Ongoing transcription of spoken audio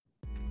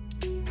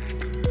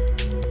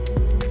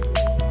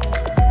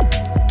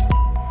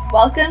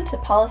Welcome to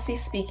Policy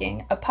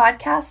Speaking, a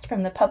podcast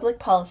from the Public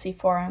Policy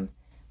Forum.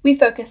 We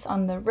focus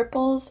on the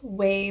ripples,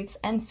 waves,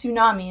 and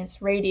tsunamis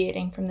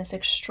radiating from this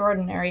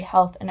extraordinary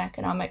health and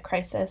economic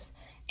crisis,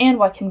 and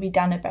what can be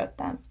done about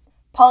them.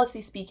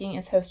 Policy Speaking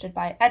is hosted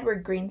by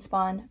Edward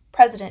Greenspan,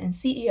 President and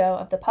CEO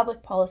of the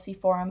Public Policy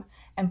Forum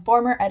and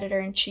former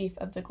Editor-in-Chief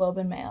of the Globe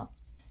and Mail.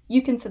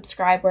 You can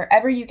subscribe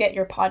wherever you get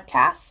your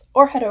podcasts,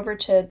 or head over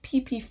to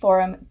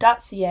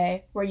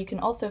ppforum.ca, where you can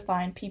also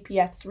find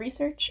PPF's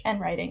research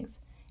and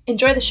writings.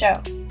 Enjoy the show.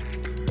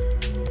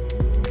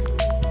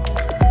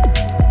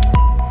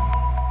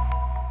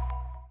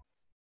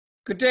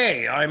 Good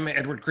day, I'm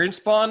Edward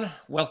Greenspan.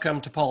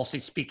 Welcome to Policy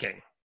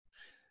Speaking.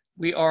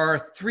 We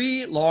are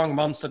 3 long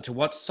months into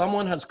what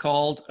someone has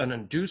called an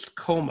induced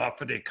coma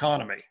for the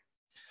economy.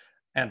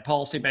 And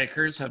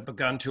policymakers have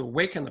begun to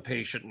awaken the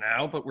patient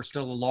now, but we're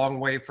still a long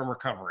way from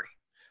recovery.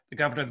 The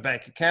Governor of the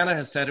Bank of Canada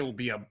has said it will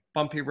be a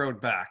bumpy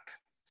road back.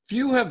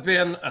 Few have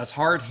been as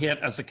hard hit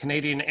as the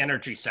Canadian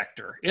energy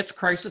sector. Its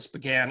crisis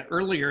began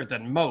earlier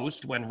than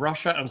most when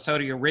Russia and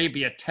Saudi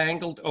Arabia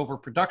tangled over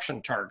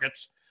production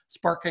targets,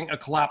 sparking a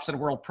collapse in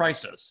world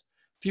prices.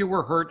 Few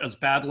were hurt as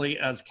badly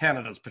as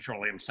Canada's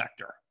petroleum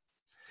sector.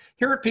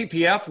 Here at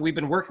PPF, we've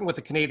been working with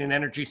the Canadian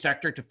energy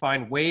sector to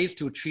find ways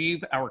to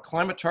achieve our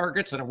climate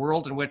targets in a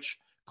world in which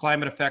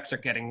climate effects are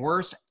getting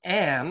worse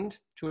and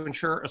to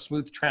ensure a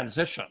smooth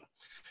transition.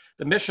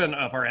 The mission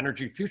of our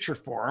Energy Future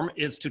Forum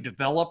is to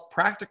develop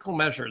practical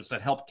measures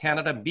that help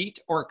Canada meet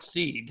or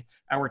exceed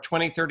our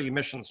 2030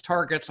 emissions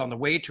targets on the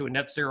way to a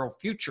net zero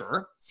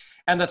future,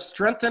 and that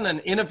strengthen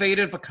an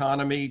innovative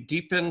economy,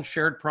 deepen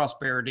shared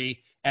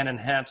prosperity, and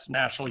enhance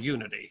national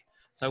unity.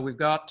 So we've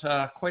got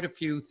quite a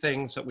few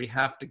things that we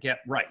have to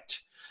get right.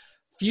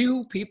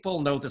 Few people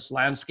know this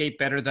landscape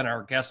better than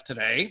our guest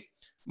today,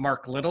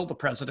 Mark Little, the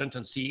President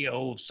and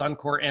CEO of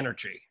Suncor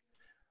Energy.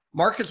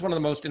 Mark is one of the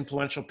most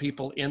influential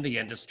people in the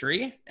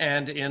industry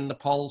and in the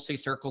policy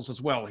circles as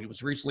well. He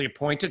was recently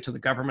appointed to the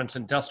government's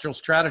Industrial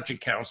Strategy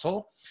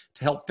Council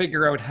to help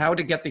figure out how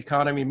to get the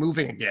economy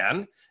moving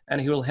again,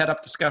 and he will head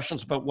up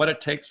discussions about what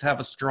it takes to have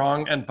a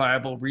strong and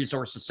viable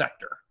resources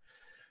sector.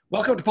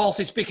 Welcome to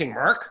Policy Speaking,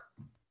 Mark.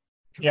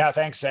 Yeah,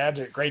 thanks,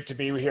 Ed. Great to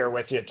be here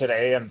with you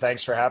today, and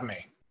thanks for having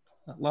me.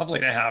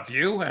 Lovely to have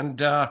you.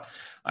 And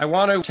I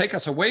want to take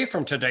us away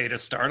from today to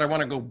start. I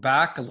want to go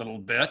back a little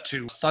bit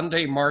to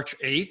Sunday, March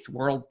 8th.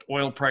 World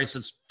oil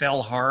prices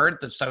fell hard.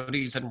 The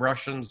Saudis and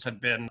Russians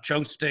had been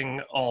jousting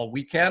all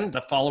weekend.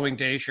 The following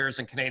day, shares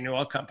in Canadian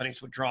oil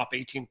companies would drop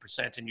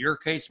 18% in your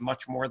case,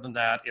 much more than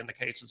that in the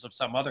cases of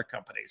some other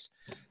companies.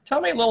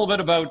 Tell me a little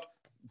bit about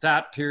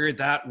that period,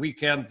 that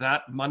weekend,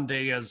 that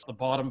Monday as the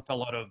bottom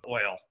fell out of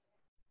oil.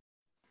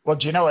 Well,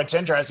 it's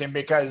interesting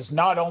because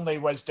not only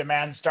was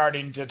demand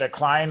starting to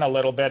decline a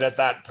little bit at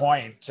that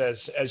point,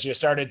 as you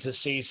started to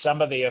see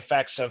some of the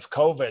effects of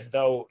COVID,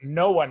 though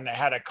no one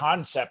had a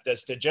concept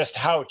as to just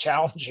how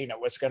challenging it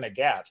was going to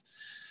get.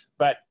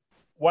 But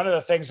one of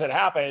the things that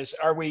happened is,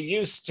 are we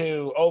used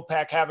to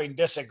OPEC having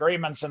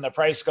disagreements and the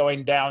price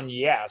going down?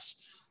 Yes.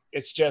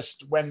 It's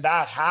just when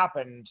that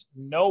happened,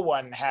 no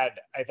one had,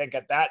 I think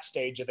at that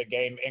stage of the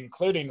game,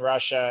 including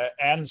Russia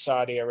and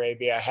Saudi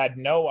Arabia, had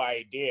no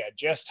idea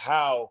just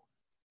how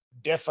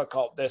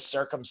difficult this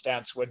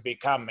circumstance would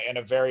become in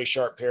a very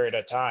short period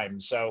of time.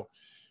 So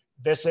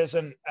this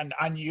isn't an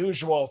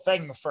unusual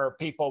thing for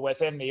people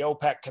within the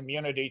OPEC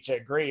community to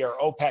agree, or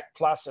OPEC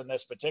plus in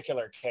this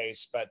particular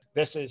case, but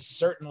this is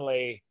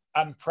certainly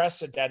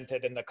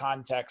unprecedented in the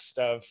context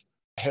of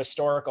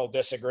historical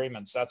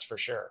disagreements, that's for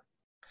sure.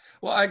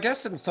 Well, I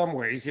guess in some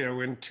ways,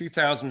 in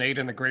 2008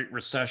 in the Great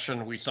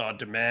Recession, we saw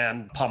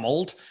demand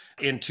pummeled.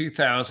 In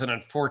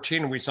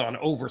 2014, we saw an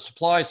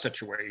oversupply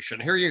situation.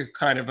 Here you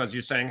kind of, as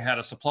you're saying, had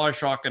a supply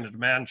shock and a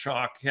demand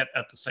shock hit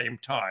at the same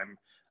time.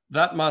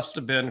 That must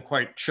have been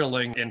quite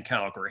chilling in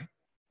Calgary.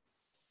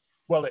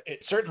 Well,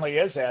 it certainly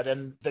is, Ed.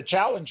 And the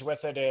challenge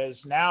with it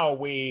is now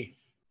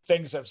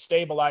things have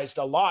stabilized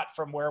a lot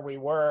from where we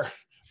were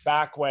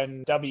back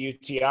when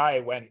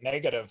WTI went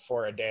negative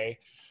for a day.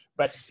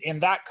 But in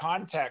that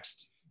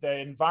context, the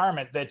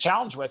environment, the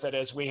challenge with it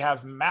is we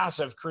have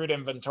massive crude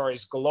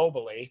inventories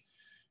globally.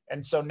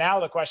 And so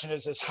now the question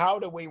is how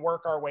do we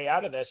work our way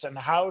out of this, and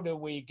how do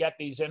we get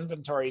these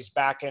inventories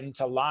back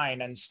into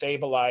line and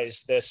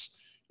stabilize this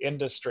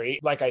industry?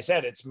 Like I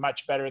said, it's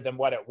much better than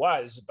what it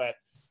was, but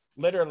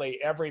literally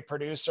every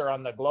producer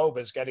on the globe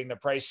is getting the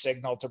price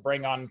signal to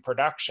bring on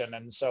production.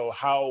 And so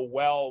how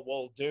well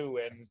we'll do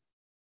in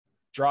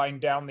drawing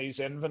down these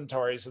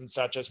inventories and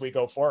such as we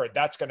go forward,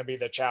 that's going to be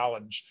the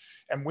challenge.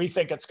 And we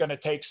think it's going to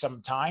take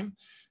some time.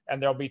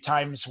 And there'll be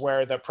times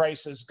where the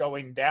price is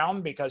going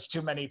down because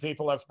too many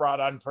people have brought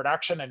on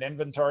production and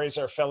inventories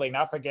are filling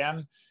up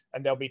again.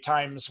 And there'll be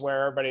times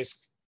where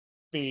everybody's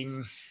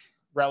being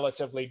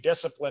relatively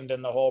disciplined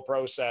in the whole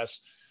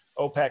process.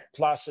 OPEC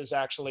Plus is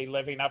actually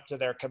living up to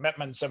their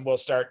commitments and will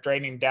start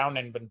draining down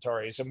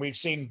inventories. And we've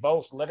seen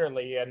both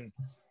literally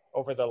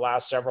over the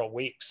last several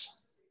weeks.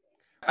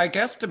 I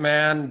guess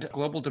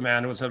global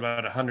demand was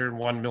about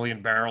 101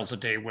 million barrels a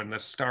day when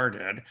this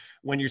started.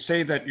 When you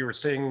say that you're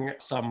seeing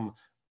some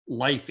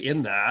life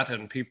in that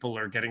and people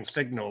are getting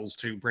signals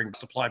to bring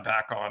supply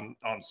back on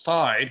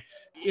side,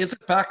 is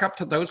it back up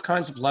to those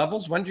kinds of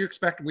levels? When do you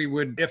expect we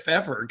would, if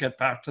ever, get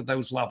back to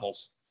those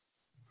levels?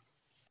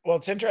 Well,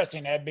 it's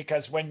interesting, Ed,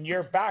 because when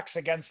your back's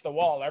against the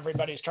wall,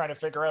 everybody's trying to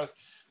figure out,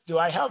 do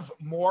I have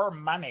more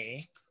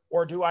money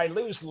or do I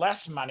lose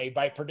less money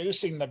by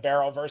producing the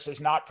barrel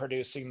versus not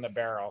producing the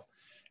barrel?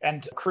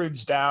 And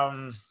crude's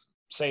down,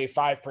 say,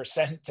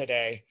 5%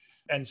 today.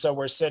 And so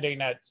we're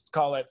sitting at,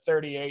 call it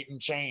 38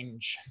 and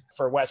change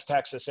for West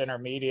Texas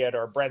Intermediate,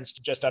 or Brent's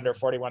just under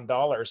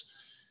 $41.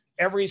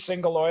 Every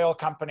single oil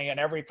company and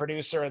every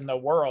producer in the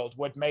world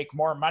would make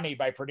more money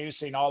by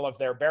producing all of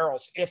their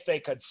barrels if they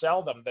could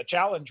sell them. The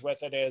challenge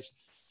with it is,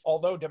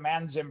 although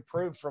demand's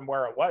improved from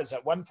where it was,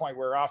 at one point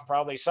we were off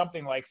probably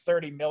something like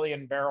 30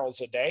 million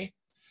barrels a day.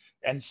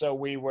 And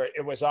so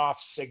it was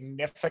off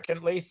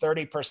significantly.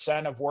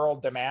 30% of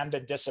world demand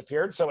had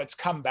disappeared. So it's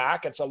come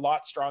back. It's a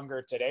lot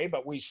stronger today,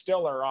 but we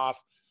still are off,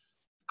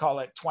 call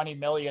it 20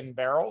 million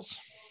barrels.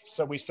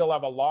 So we still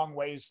have a long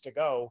ways to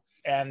go.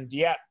 And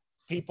yet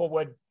people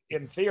would,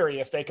 in theory,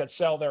 if they could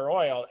sell their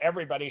oil,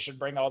 everybody should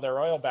bring all their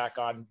oil back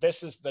on.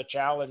 This is the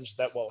challenge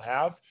that we'll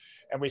have.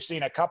 And we've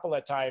seen a couple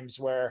of times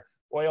where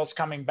oil's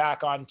coming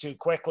back on too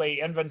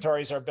quickly,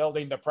 inventories are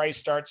building, the price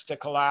starts to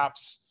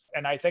collapse.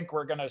 And I think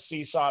we're going to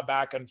seesaw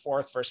back and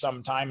forth for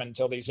some time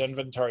until these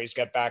inventories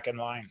get back in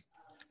line.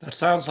 That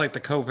sounds like the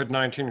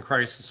COVID-19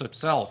 crisis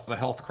itself, the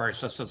health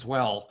crisis as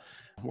well,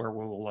 where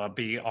we'll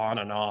be on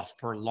and off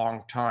for a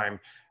long time.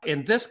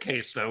 In this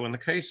case, though, in the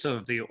case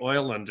of the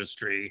oil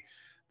industry,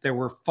 there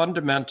were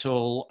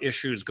fundamental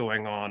issues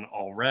going on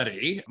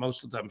already,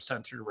 most of them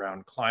centered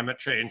around climate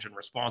change and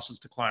responses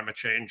to climate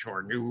change,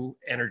 or new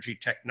energy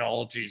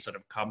technologies that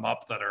have come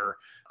up that are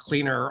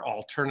cleaner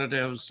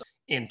alternatives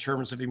in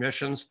terms of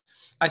emissions.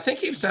 I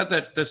think you've said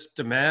that this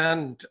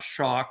demand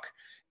shock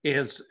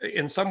is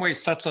in some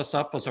ways sets us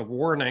up as a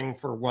warning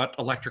for what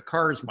electric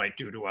cars might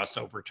do to us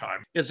over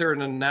time. Is there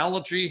an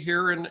analogy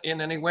here in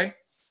any way?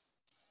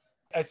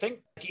 I think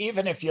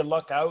even if you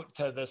look out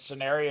to the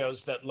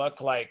scenarios that look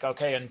like,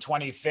 okay, in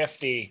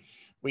 2050,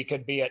 we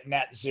could be at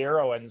net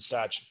zero and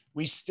such,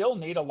 we still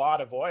need a lot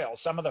of oil.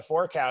 Some of the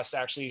forecasts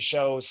actually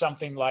show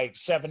something like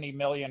 70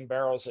 million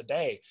barrels a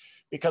day,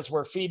 because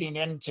we're feeding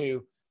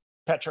into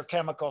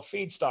petrochemical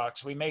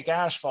feedstocks. We make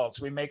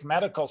asphalts, we make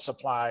medical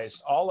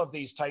supplies, all of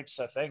these types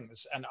of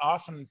things. And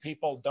often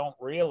people don't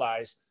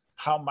realize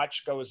how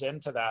much goes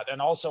into that. And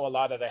also a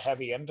lot of the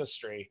heavy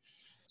industry.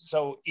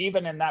 So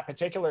even in that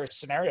particular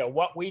scenario,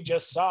 what we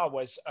just saw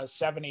was a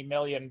 70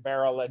 million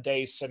barrel a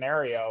day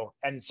scenario.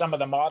 And some of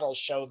the models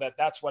show that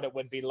that's what it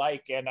would be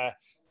like in a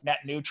net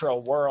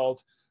neutral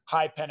world,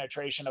 high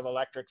penetration of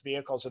electric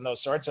vehicles and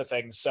those sorts of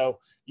things. So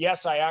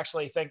yes, I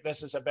actually think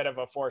this is a bit of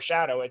a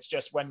foreshadow. It's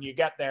just when you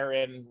get there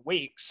in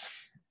weeks,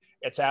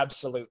 it's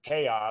absolute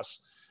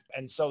chaos.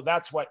 And so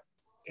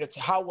it's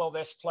how will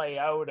this play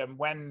out, and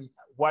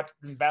what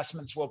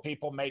investments will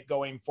people make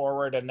going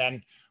forward, and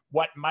then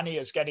what money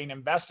is getting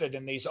invested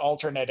in these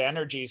alternate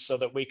energies so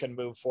that we can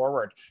move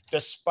forward.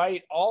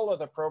 Despite all of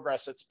the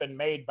progress that's been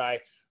made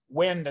by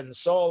wind and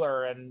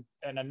solar and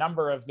a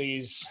number of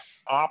these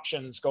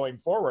options going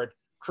forward,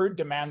 crude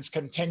demands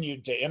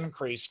continued to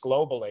increase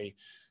globally.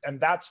 And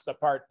that's the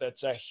part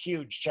that's a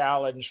huge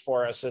challenge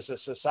for us as a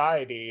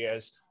society,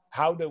 is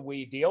how do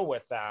we deal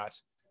with that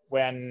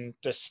when,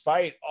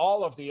 despite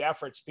all of the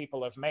efforts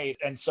people have made,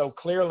 and so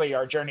clearly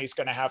our journey is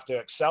going to have to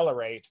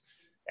accelerate,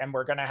 and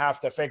we're going to have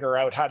to figure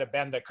out how to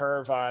bend the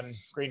curve on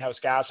greenhouse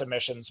gas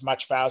emissions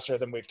much faster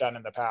than we've done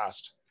in the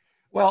past.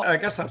 Well, I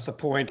guess that's the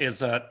point, is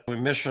that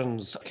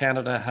emissions,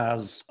 Canada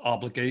has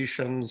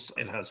obligations.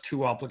 It has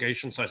two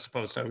obligations, I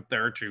suppose, out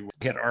there to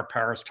hit our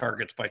Paris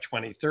targets by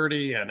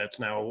 2030, and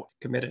it's now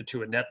committed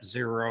to a net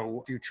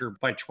zero future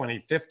by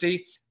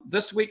 2050.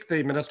 This week,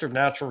 the Minister of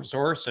Natural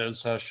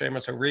Resources,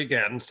 Seamus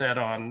O'Regan, said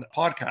on a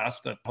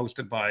podcast that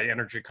hosted by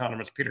energy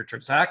economist Peter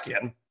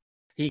Terzakian,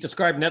 he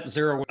described net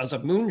zero as a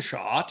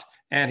moonshot,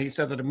 and he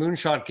said that a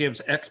moonshot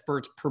gives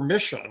experts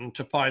permission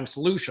to find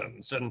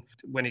solutions. And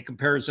when he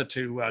compares it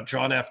to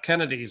John F.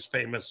 Kennedy's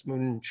famous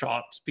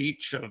moonshot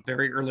speech of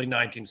very early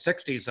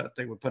 1960s, that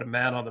they would put a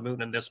man on the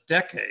moon in this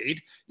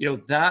decade,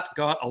 that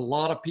got a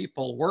lot of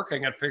people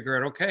working and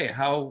figuring, okay,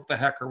 how the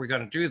heck are we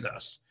going to do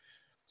this?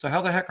 So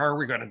how the heck are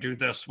we going to do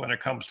this when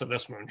it comes to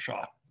this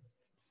moonshot?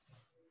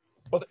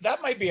 Well,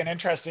 that might be an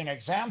interesting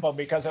example,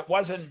 because it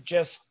wasn't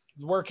just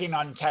working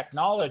on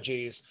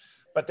technologies,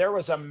 but there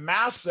was a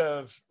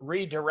massive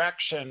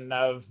redirection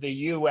of the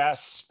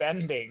US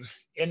spending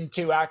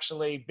into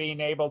actually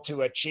being able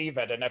to achieve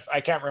it. And if I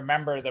can't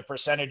remember the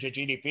percentage of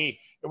GDP,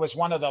 it was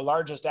one of the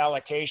largest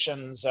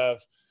allocations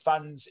of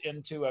funds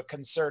into a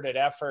concerted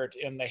effort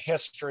in the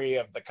history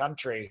of the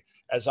country,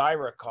 as I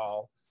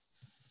recall.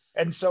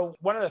 And so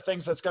one of the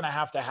things that's going to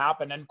have to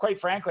happen, and quite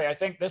frankly, I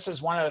think this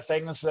is one of the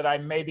things that I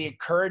may be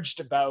encouraged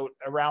about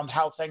around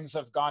how things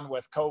have gone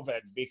with COVID,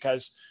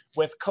 because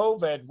with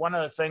COVID, one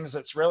of the things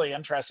that's really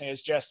interesting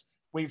is just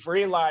we've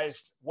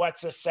realized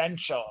what's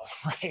essential,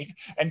 right?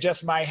 And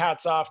just my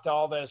hats off to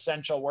all the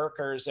essential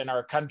workers in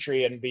our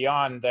country and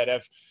beyond that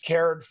have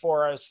cared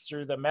for us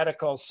through the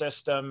medical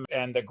system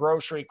and the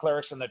grocery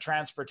clerks and the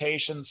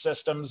transportation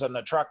systems and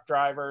the truck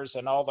drivers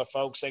and all the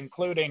folks,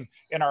 including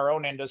in our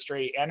own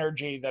industry,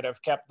 energy, that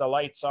have kept the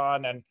lights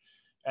on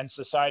and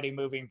society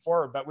moving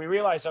forward. But we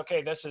realize,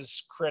 okay, this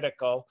is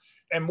critical.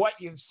 And what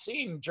you've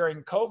seen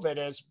during COVID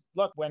is,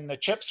 look, when the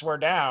chips were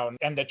down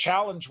and the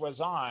challenge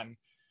was on,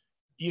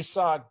 you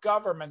saw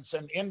governments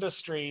and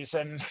industries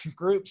and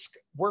groups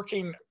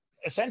working,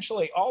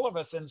 essentially all of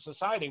us in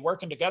society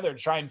working together to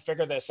try and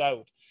figure this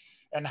out.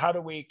 And how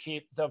do we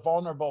keep the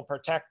vulnerable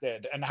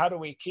protected? And how do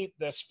we keep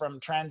this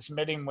from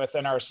transmitting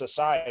within our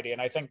society?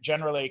 And I think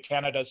generally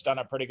Canada's done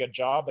a pretty good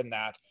job in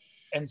that.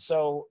 And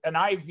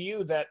I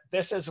view that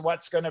this is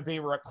what's going to be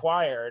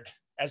required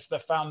as the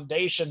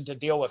foundation to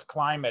deal with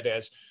climate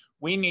is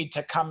we need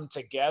to come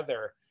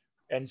together.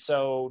 And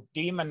so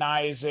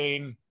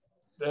demonizing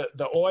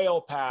the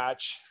oil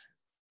patch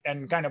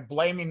and kind of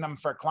blaming them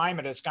for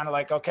climate is kind of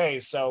like, okay,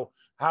 so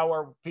how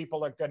are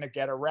people going to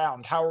get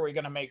around? How are we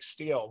going to make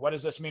steel? What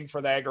does this mean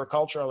for the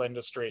agricultural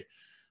industry?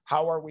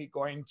 How are we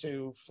going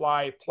to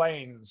fly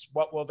planes?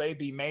 What will they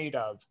be made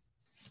of?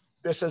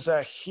 This is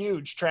a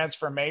huge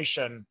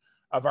transformation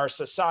of our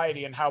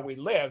society and how we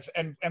live.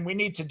 And we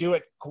need to do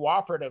it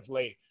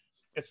cooperatively.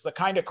 It's the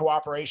kind of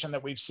cooperation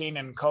that we've seen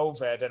in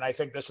COVID. And I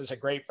think this is a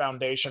great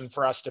foundation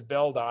for us to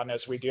build on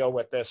as we deal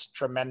with this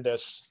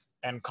tremendous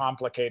and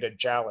complicated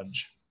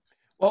challenge.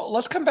 Well,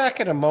 let's come back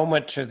in a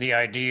moment to the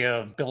idea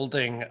of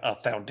building a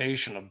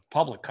foundation of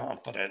public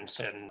confidence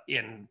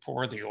in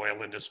for the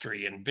oil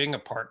industry and being a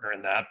partner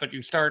in that. But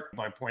you start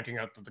by pointing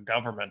out that the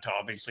government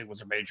obviously was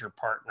a major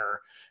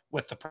partner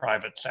with the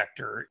private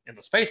sector in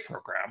the space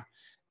program.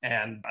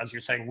 And as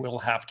you're saying, we'll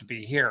have to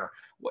be here.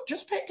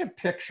 Just paint a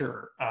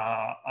picture,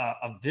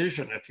 a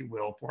vision, if you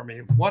will, for me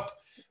of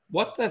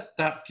what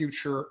that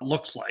future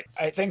looks like.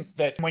 I think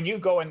that when you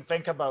go and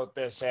think about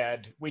this,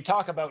 Ed, we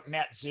talk about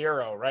net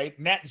zero, right?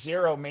 Net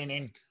zero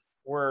meaning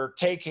we're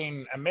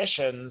taking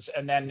emissions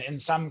and then in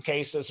some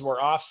cases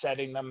we're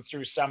offsetting them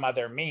through some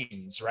other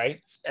means,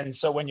 right? And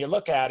so when you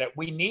look at it,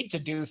 we need to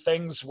do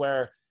things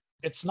where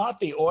it's not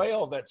the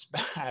oil that's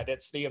bad,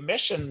 it's the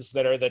emissions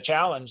that are the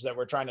challenge that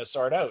we're trying to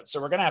sort out. So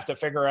we're going to have to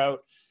figure out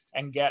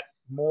and get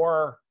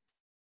more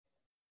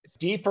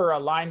deeper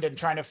aligned in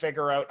trying to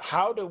figure out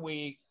how do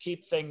we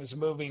keep things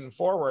moving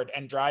forward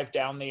and drive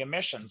down the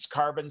emissions,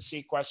 carbon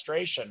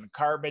sequestration,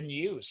 carbon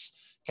use.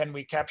 Can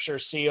we capture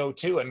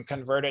CO2 and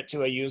convert it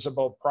to a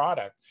usable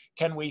product?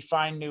 Can we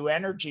find new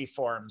energy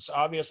forms?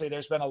 Obviously,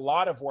 there's been a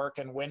lot of work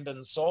in wind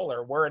and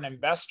solar. We're an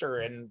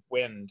investor in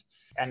wind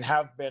and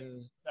have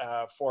been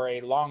for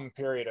a long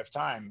period of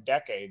time,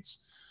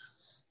 decades.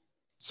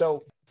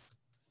 So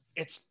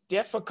it's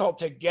difficult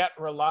to get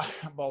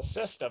reliable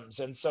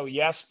systems. And so,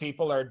 yes,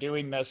 people are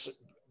doing this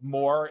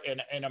more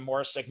in a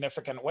more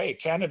significant way.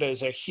 Canada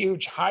is a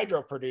huge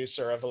hydro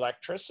producer of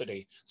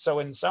electricity. So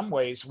in some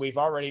ways, we've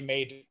already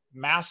made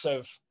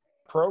massive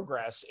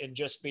progress in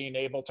just being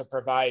able to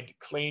provide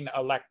clean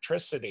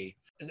electricity.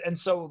 And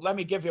so let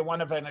me give you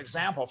an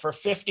example. For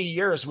 50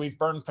 years, we've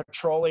burned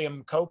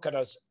petroleum coke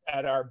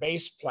at our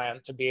base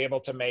plant to be able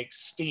to make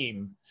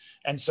steam.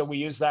 And so we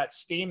use that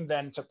steam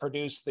then to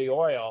produce the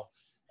oil.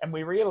 And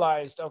we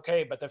realized,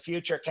 okay, but the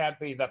future can't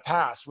be the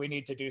past. We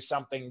need to do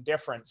something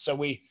different. So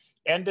we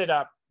ended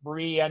up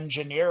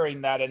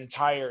re-engineering that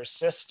entire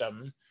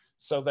system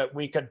so that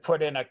we could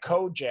put in a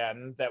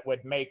cogen that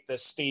would make the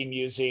steam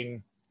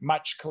using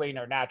much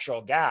cleaner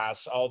natural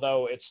gas,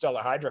 although it's still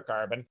a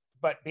hydrocarbon.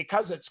 But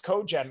because it's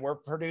cogen, we're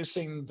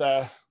producing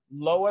the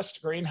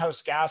lowest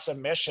greenhouse gas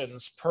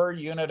emissions per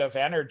unit of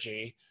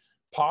energy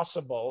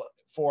possible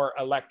for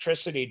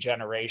electricity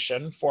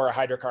generation for a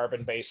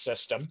hydrocarbon-based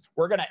system.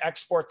 We're going to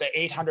export the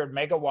 800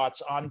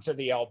 megawatts onto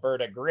the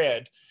Alberta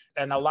grid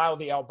and allow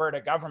the Alberta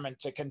government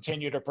to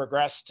continue to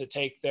progress to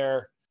take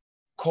their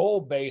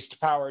coal-based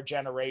power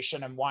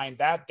generation and wind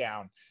that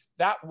down.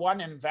 That one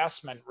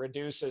investment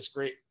reduces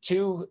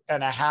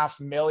 2.5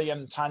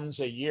 million tons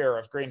a year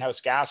of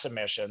greenhouse gas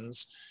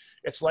emissions.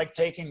 It's like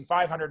taking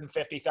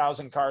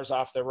 550,000 cars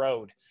off the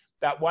road.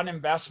 That one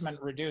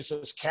investment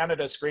reduces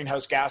Canada's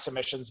greenhouse gas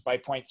emissions by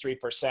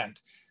 0.3%.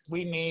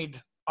 We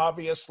need,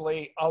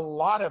 obviously, a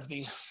lot of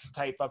these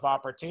type of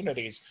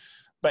opportunities,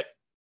 but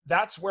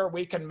that's where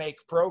we can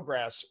make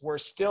progress. We're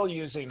still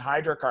using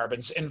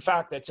hydrocarbons. In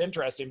fact, it's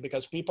interesting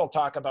because people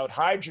talk about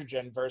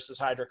hydrogen versus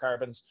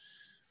hydrocarbons.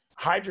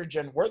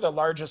 Hydrogen, we're the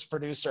largest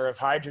producer of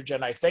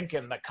hydrogen, I think,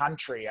 in the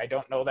country. I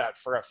don't know that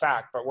for a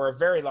fact, but we're a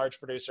very large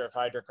producer of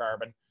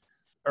hydrocarbon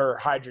or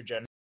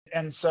hydrogen.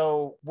 And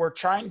so we're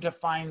trying to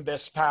find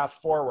this path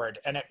forward.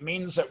 And it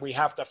means that we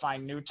have to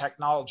find new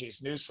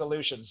technologies, new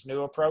solutions,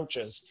 new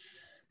approaches.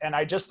 And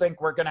I just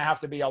think we're going to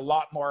have to be a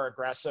lot more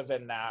aggressive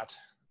in that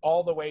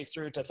all the way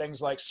through to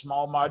things like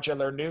small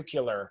modular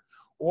nuclear.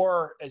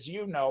 Or, as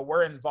you know,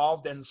 we're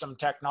involved in some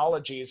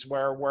technologies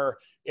where we're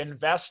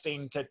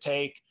investing to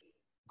take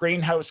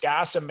greenhouse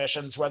gas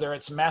emissions, whether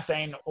it's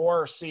methane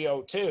or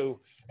CO2,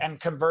 and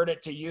convert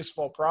it to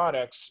useful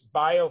products,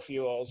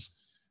 biofuels,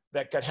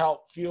 that could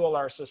help fuel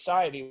our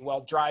society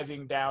while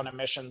driving down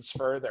emissions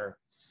further.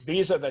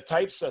 These are the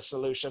types of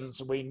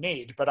solutions we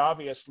need, but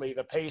obviously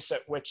the pace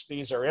at which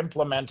these are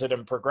implemented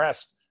and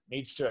progressed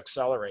needs to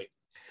accelerate.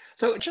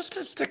 So just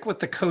to stick with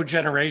the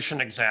cogeneration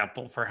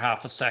example for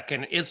half a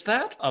second, is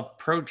that a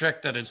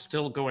project that is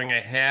still going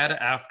ahead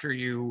after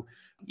you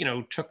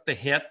took the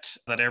hit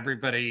that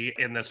everybody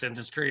in this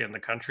industry and the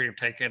country have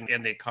taken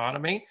in the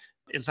economy?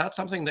 Is that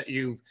something that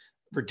you've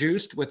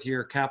reduced with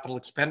your capital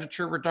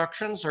expenditure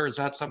reductions, or is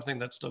that something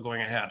that's still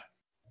going ahead?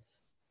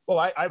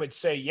 Well, I would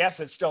say, yes,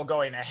 it's still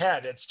going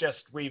ahead. It's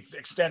just we've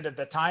extended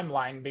the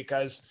timeline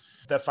because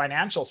the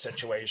financial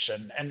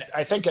situation. And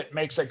I think it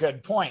makes a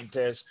good point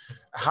is,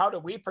 how do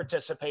we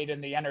participate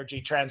in the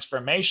energy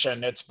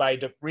transformation? It's by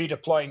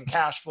redeploying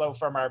cash flow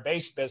from our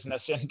base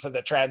business into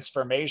the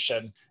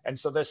transformation. And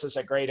so this is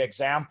a great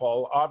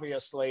example.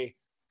 Obviously,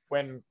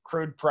 when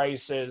crude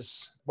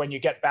prices, when you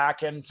get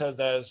back into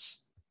the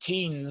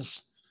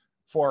teens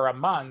for a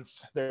month,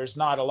 there's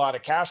not a lot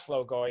of cash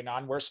flow going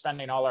on. We're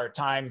spending all our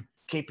time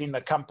keeping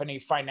the company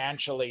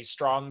financially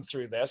strong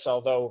through this,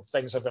 although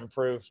things have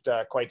improved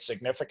quite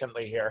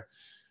significantly here.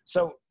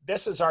 So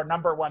this is our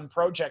number one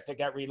project to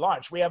get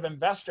relaunched. We have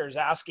investors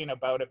asking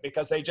about it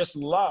because they just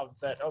love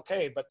that,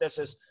 okay, but this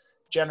is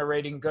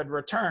generating good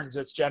returns.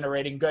 It's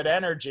generating good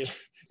energy.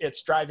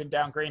 It's driving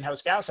down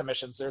greenhouse gas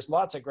emissions. There's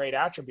lots of great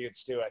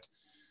attributes to it.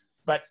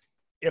 But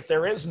if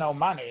there is no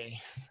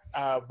money,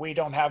 we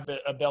don't have the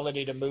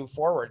ability to move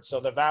forward.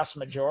 So the vast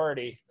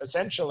majority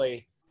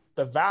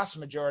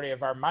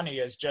of our money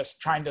is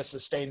just trying to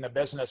sustain the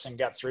business and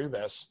get through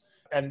this.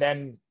 And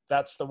then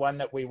that's the one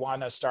that we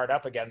want to start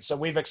up again. So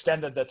we've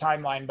extended the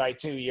timeline by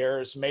 2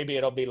 years. Maybe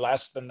it'll be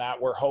less than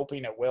that. We're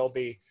hoping it will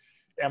be.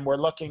 And we're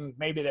looking,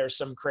 maybe there's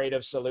some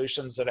creative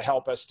solutions that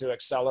help us to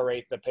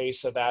accelerate the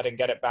pace of that and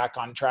get it back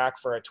on track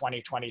for a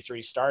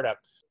 2023 startup.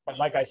 But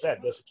like I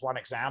said, this is one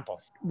example.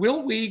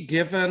 Will we,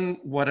 given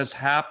what has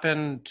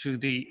happened to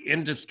the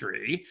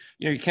industry,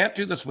 you can't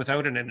do this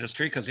without an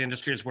industry, because the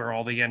industry is where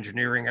all the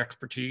engineering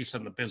expertise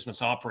and the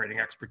business operating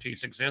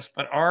expertise exists.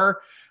 But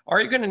are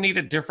you going to need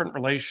a different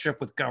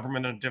relationship with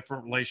government and a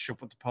different relationship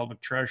with the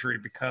public treasury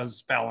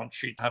because balance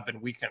sheets have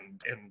been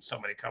weakened in so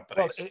many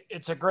companies? Well,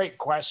 it's a great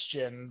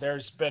question.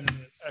 There's been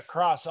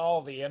across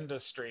all the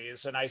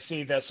industries, and I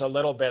see this a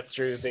little bit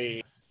through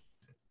the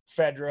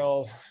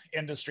Federal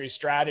Industry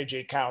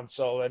Strategy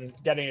Council and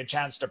getting a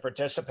chance to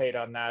participate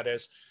on that.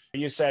 Is,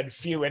 you said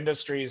few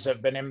industries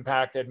have been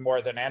impacted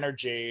more than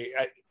energy.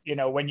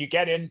 When you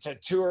get into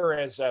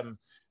tourism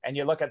and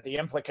you look at the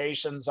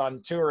implications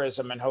on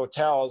tourism and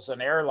hotels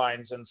and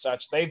airlines and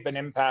such, they've been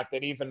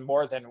impacted even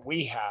more than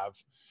we have.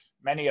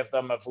 Many of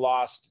them have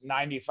lost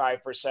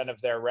 95%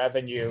 of their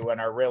revenue and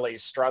are really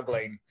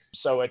struggling.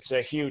 So it's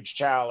a huge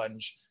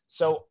challenge.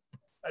 So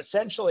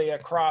essentially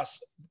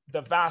across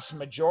the vast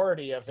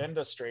majority of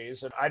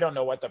industries, and I don't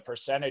know what the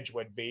percentage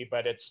would be,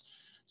 but it's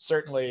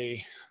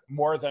certainly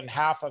more than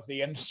half of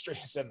the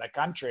industries in the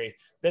country,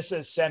 this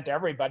has sent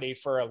everybody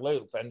for a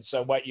loop. And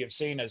so what you've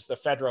seen is the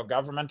federal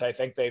government, I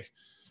think they've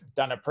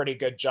done a pretty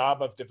good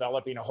job of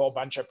developing a whole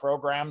bunch of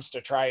programs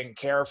to try and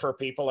care for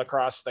people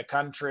across the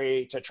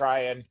country, to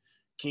try and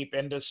keep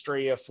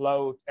industry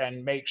afloat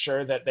and make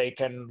sure that they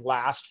can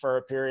last for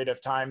a period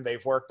of time.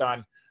 They've worked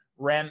on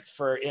rent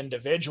for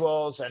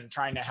individuals and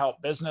trying to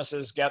help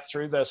businesses get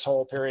through this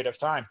whole period of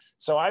time.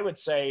 So I would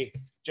say,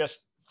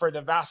 just for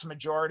the vast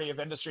majority of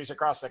industries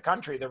across the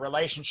country, the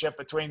relationship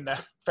between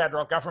the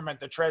federal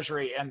government, the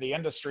treasury, and the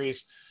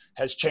industries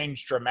has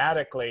changed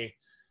dramatically.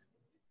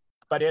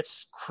 But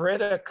it's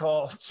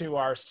critical to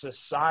our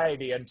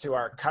society and to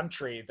our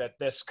country that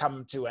this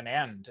come to an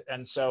end.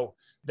 And so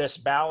this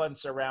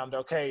balance around,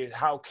 okay,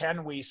 how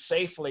can we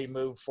safely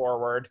move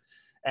forward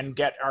and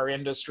get our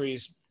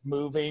industries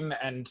moving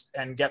and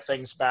get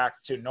things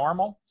back to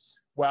normal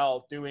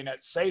while doing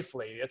it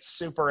safely? It's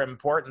super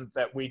important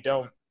that we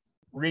don't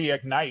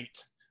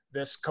reignite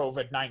this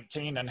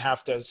COVID-19 and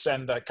have to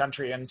send the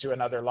country into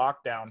another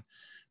lockdown.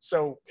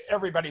 So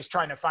everybody's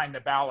trying to find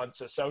the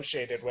balance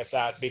associated with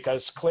that,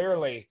 because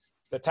clearly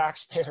the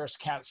taxpayers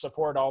can't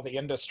support all the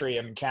industry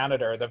in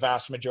Canada, or the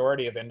vast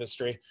majority of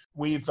industry.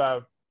 We've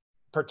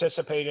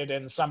participated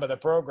in some of the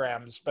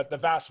programs, but the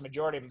vast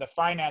majority of the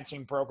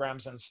financing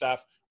programs and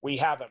stuff, we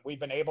haven't. We've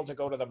been able to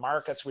go to the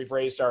markets. We've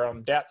raised our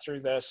own debt through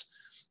this.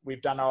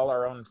 We've done all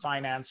our own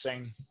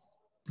financing.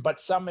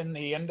 But some in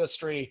the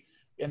industry,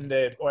 in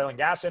the oil and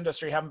gas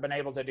industry, haven't been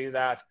able to do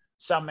that.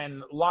 Some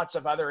in lots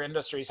of other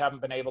industries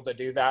haven't been able to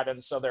do that.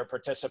 And so they're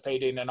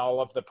participating in all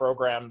of the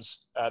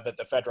programs that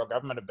the federal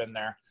government have been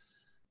there.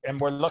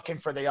 And we're looking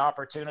for the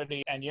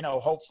opportunity. And,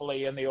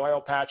 hopefully in the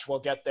oil patch, we'll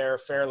get there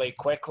fairly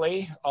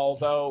quickly,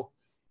 although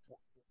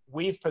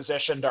we've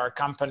positioned our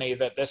company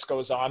that this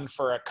goes on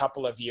for a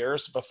couple of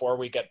years before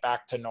we get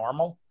back to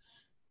normal.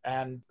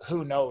 And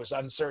who knows,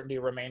 uncertainty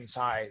remains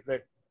high.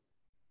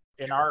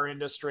 In our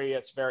industry,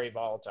 it's very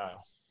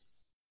volatile.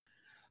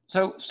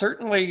 So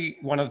certainly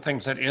one of the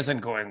things that isn't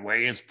going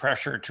away is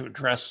pressure to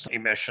address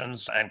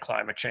emissions and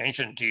climate change.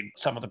 Indeed,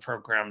 some of the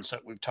programs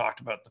that we've talked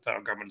about the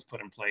federal government has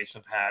put in place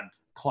have had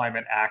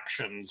climate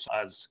actions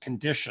as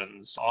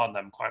conditions on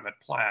them, climate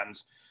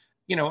plans.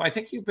 You know, I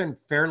think you've been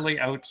fairly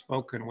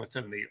outspoken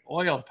within the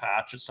oil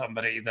patch as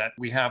somebody that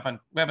we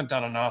haven't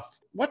done enough.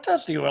 What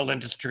does the oil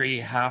industry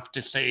have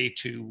to say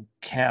to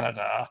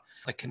Canada,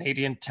 the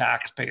Canadian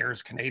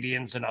taxpayers,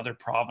 Canadians in other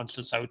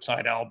provinces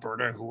outside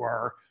Alberta who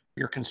are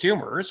your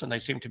consumers, and they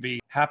seem to be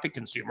happy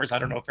consumers? I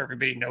don't know if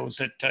everybody knows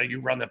that you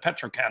run the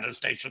Petro-Canada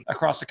station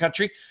across the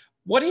country.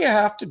 What do you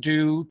have to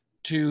do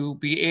to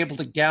be able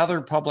to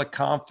gather public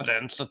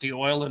confidence that the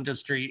oil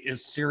industry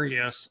is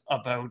serious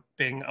about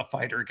being a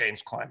fighter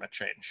against climate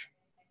change?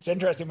 It's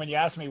interesting when you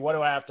ask me, what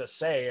do I have to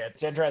say?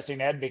 It's interesting,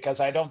 Ed,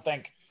 because I don't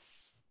think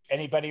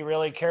anybody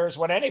really cares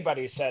what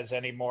anybody says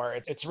anymore.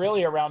 It's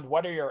really around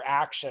what are your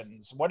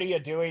actions? What are you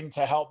doing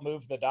to help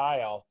move the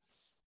dial?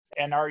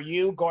 And are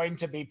you going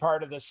to be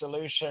part of the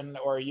solution,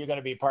 or are you going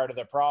to be part of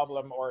the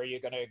problem, or are you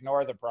going to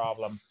ignore the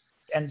problem?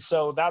 And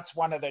so that's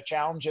one of the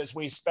challenges.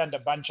 We spend a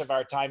bunch of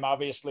our time,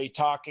 obviously,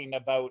 talking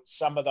about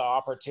some of the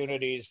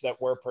opportunities that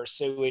we're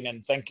pursuing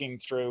and thinking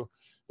through.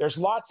 There's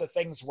lots of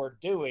things we're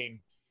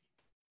doing,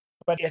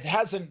 but it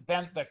hasn't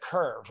bent the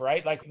curve,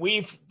 right? Like,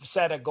 we've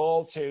set a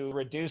goal to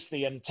reduce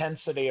the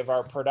intensity of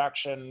our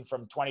production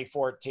from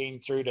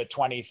 2014 through to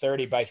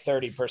 2030 by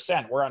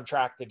 30%. We're on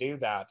track to do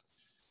that.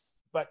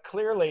 But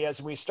clearly,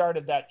 as we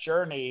started that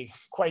journey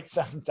quite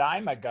some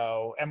time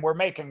ago, and we're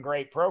making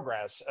great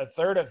progress, a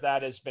third of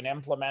that has been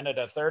implemented,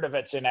 a third of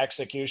it's in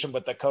execution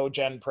with the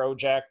cogen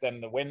project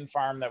and the wind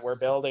farm that we're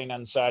building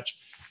and such,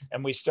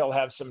 and we still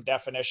have some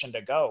definition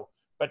to go.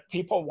 But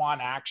people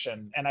want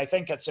action, and I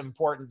think it's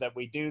important that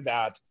we do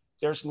that.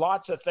 There's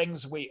lots of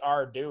things we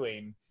are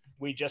doing.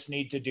 We just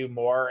need to do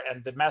more,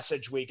 and the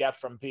message we get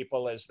from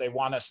people is they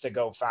want us to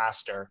go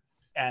faster,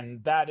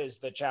 and that is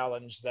the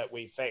challenge that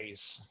we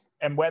face.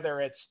 And whether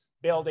it's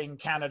building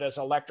Canada's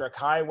electric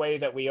highway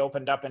that we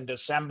opened up in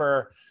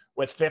December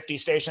with 50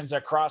 stations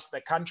across the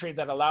country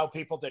that allow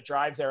people to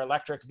drive their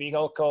electric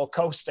vehicle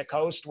coast to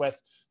coast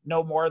with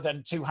no more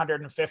than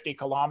 250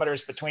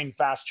 kilometers between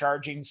fast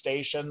charging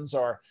stations,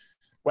 or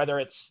whether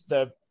it's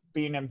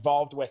being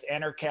involved with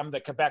Enerchem, the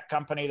Quebec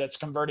company that's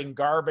converting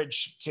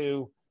garbage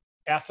to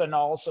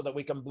ethanol so that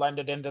we can blend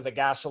it into the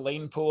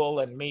gasoline pool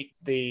and meet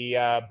the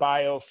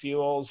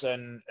biofuels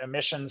and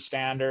emission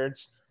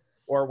standards,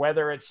 or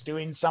whether it's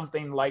doing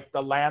something like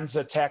the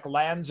LanzaTech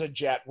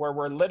LanzaJet, where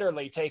we're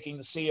literally taking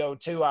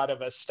CO2 out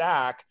of a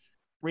stack,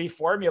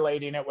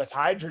 reformulating it with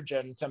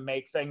hydrogen to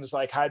make things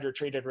like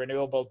hydrotreated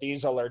renewable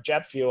diesel or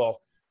jet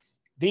fuel.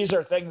 These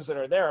are things that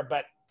are there,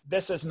 but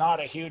this is not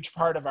a huge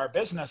part of our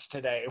business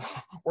today.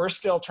 We're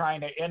still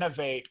trying to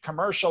innovate,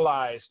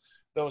 commercialize,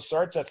 those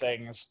sorts of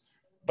things.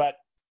 But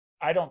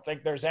I don't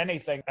think there's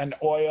anything an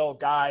oil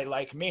guy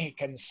like me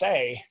can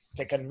say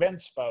to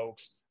convince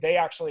folks. They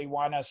actually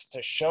want us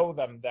to show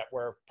them that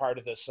we're part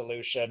of the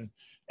solution.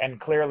 And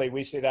clearly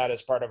we see that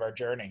as part of our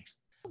journey.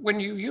 When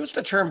you use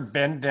the term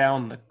bend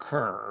down the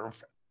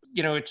curve,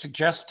 you know, it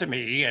suggests to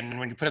me, and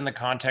when you put in the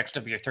context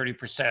of your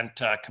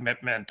 30%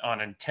 commitment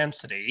on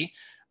intensity,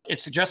 it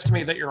suggests to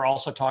me that you're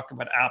also talking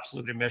about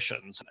absolute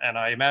emissions. And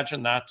I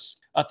imagine that's,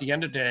 at the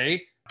end of the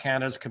day,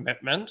 Canada's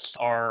commitments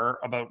are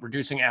about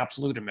reducing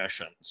absolute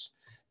emissions.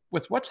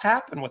 With what's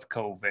happened with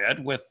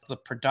COVID, with the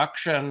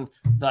production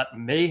that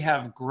may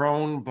have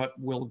grown but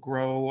will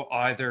grow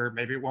either,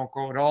 maybe it won't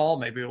grow at all,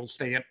 maybe it will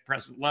stay at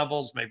present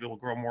levels, maybe it will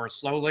grow more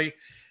slowly.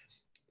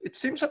 It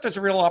seems that there's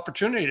a real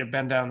opportunity to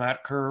bend down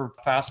that curve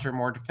faster,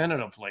 more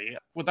definitively.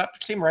 Would that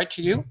seem right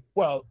to you?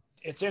 Well,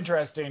 it's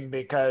interesting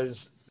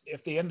because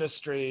if the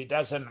industry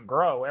doesn't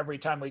grow, every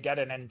time we get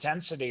an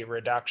intensity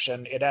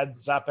reduction, it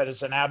ends up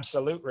as an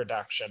absolute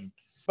reduction.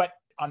 But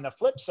on the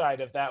flip side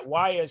of that,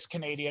 why has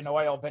Canadian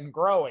oil been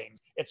growing?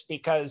 It's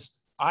because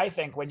I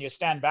think when you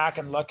stand back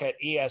and look at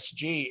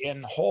ESG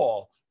in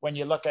whole, when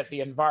you look at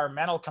the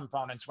environmental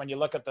components, when you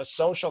look at the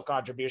social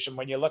contribution,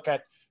 when you look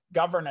at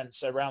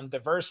governance around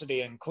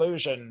diversity,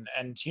 inclusion,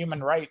 and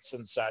human rights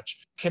and such,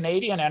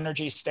 Canadian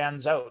energy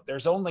stands out.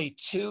 There's only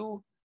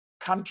 2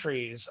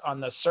 countries on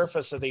the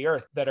surface of the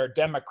earth that are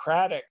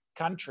democratic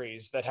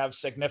countries that have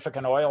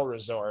significant oil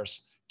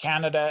resource,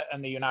 Canada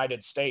and the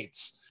United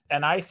States.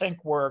 And I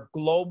think we're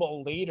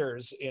global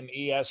leaders in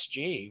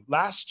ESG.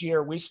 Last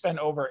year, we spent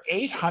over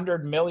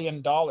 $800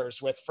 million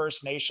with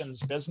First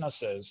Nations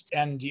businesses.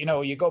 And, you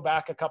know, you go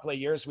back a couple of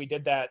years, we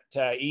did that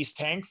East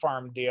Tank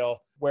Farm deal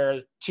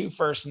where 2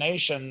 First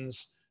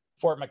Nations,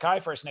 Fort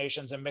McKay First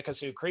Nations and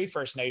Mikisew Cree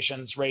First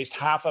Nations, raised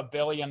 $500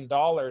 million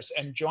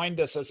and joined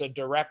us as a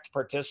direct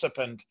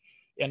participant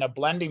in a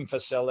blending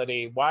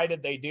facility. Why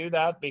did they do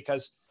that?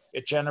 Because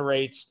it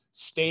generates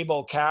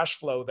stable cash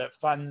flow that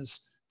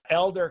funds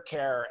elder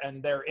care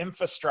and their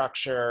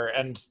infrastructure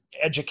and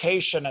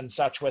education and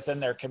such within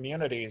their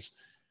communities.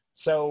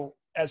 So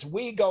as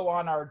we go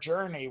on our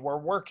journey, we're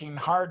working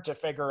hard to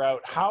figure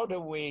out how do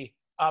we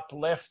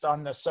uplift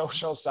on the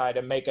social side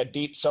and make a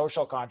deep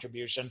social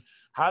contribution?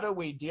 How do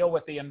we deal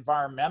with the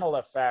environmental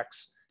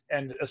effects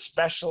and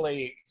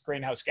especially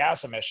greenhouse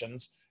gas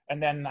emissions?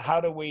 And then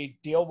how do we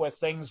deal with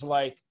things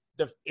like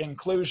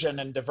inclusion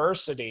and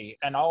diversity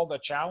and all the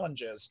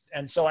challenges?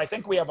 And so I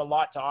think we have a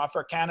lot to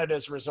offer.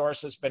 Canada's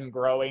resource has been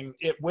growing.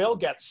 It will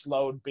get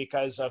slowed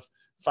because of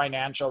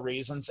financial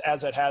reasons,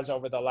 as it has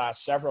over the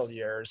last several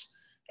years.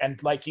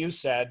 And like you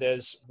said,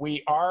 is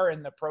we are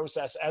in the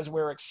process, as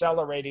we're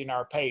accelerating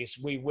our pace,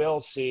 we will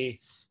see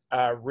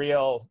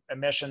real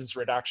emissions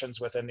reductions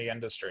within the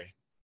industry.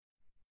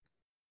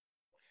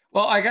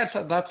 Well, I guess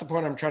that's the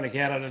point I'm trying to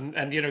get at.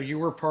 And you know, you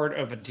were part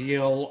of a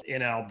deal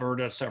in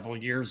Alberta several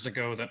years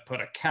ago that put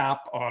a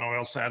cap on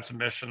oil sands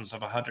emissions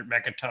of 100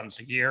 megatons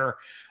a year.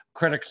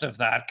 Critics of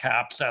that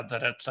cap said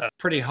that it's a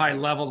pretty high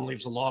level and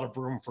leaves a lot of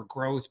room for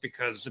growth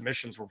because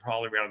emissions were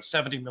probably around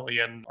 70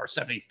 million or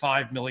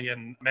 75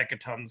 million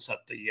megatons at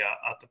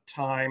the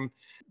time.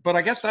 But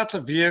I guess that's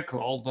a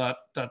vehicle that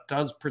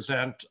does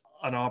present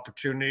an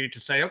opportunity to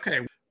say, okay,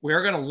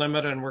 we're going to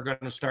limit and we're going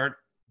to start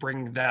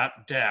bring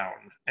that down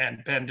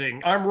and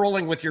bending. I'm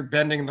rolling with your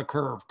bending the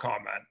curve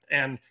comment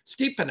and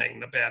steepening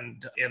the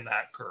bend in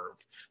that curve.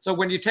 So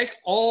when you take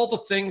all the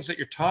things that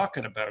you're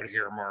talking about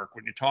here, Mark,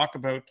 when you talk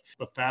about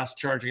the fast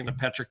charging, the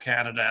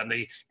Petro-Canada and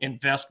the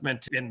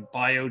investment in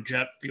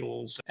biojet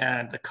fuels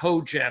and the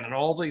cogen and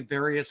all the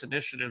various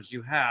initiatives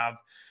you have,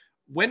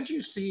 when do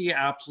you see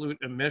absolute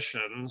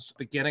emissions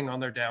beginning on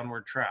their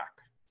downward track?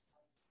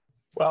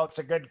 Well, it's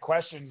a good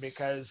question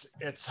because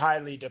it's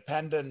highly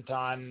dependent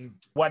on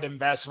what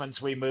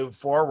investments we move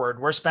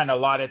forward. We're spending a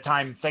lot of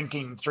time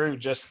thinking through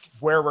just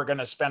where we're going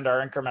to spend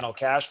our incremental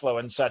cash flow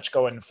and such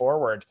going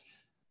forward.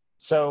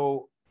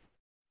 So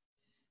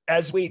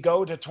as we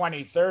go to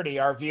 2030,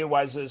 our view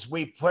is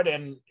we put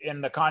in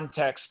the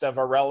context of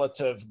a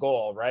relative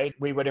goal, right?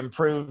 We would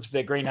improve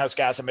the greenhouse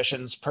gas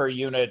emissions per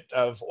unit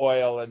of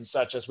oil and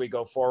such as we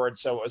go forward.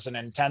 So it was an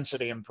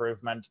intensity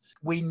improvement.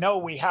 We know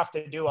we have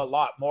to do a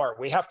lot more.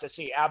 We have to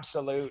see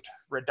absolute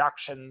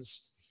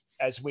reductions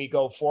as we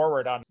go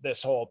forward on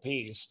this whole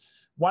piece.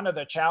 One of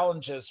the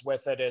challenges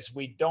with it is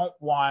we don't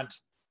want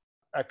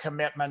a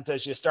commitment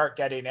as you start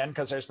getting in,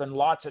 because there's been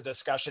lots of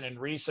discussion in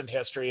recent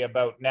history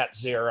about net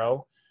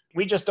zero.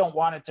 We just don't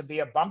want it to be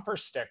a bumper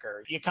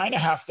sticker. You kind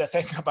of have to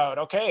think about,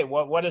 okay,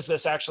 well, what does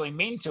this actually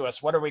mean to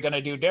us? What are we going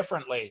to do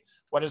differently?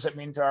 What does it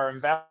mean to our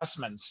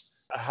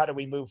investments? How do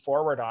we move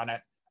forward on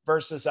it?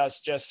 Versus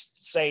us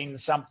just saying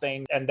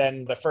something. And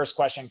then the first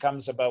question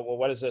comes about, well,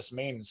 what does this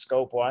mean?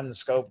 Scope 1,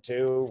 scope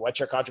 2, what's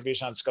your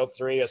contribution on scope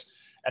 3 is,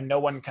 and no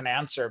one can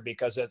answer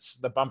because it's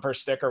the bumper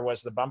sticker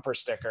was the bumper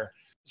sticker.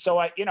 So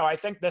I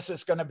think this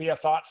is going to be a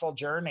thoughtful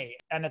journey,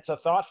 and it's a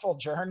thoughtful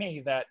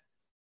journey that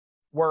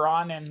we're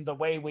on in the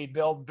way we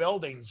build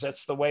buildings.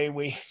 It's the way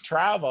we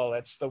travel.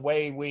 It's the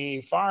way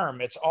we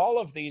farm. It's all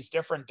of these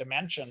different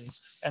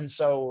dimensions. And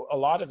so a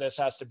lot of this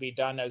has to be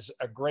done as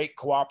a great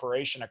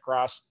cooperation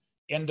across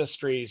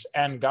industries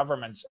and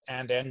governments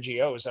and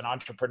NGOs and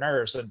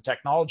entrepreneurs and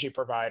technology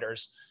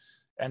providers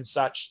and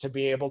such to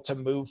be able to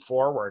move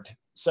forward.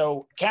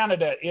 So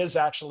Canada is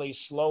actually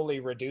slowly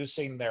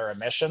reducing their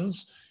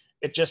emissions.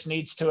 It just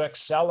needs to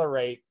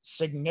accelerate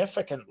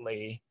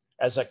significantly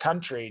as a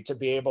country to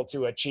be able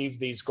to achieve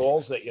these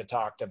goals that you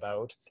talked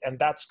about. And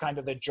that's kind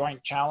of the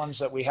joint challenge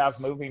that we have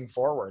moving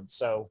forward.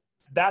 So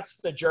that's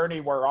the journey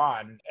we're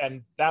on,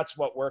 and that's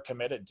what we're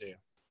committed to.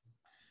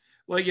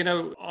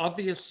 Well,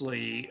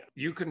 obviously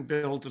you can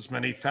build as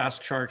many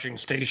fast charging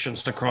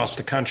stations across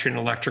the country in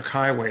electric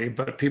highway,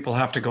 but people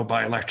have to go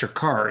buy electric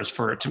cars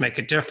for it to make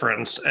a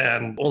difference.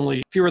 And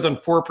only fewer than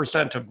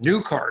 4% of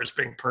new cars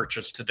being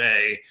purchased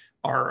today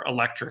are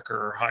electric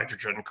or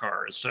hydrogen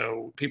cars.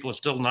 So people are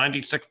still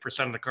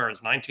 96% of the cars,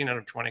 19 out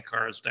of 20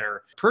 cars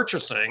they're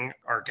purchasing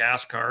are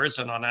gas cars.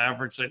 And on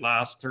average, they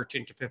last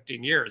 13 to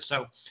 15 years.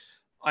 So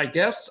I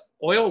guess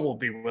oil will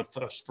be with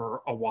us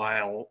for a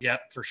while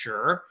yet, for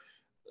sure.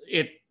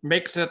 It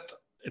makes it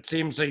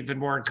seems even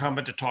more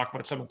incumbent to talk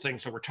about some of the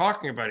things that we're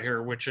talking about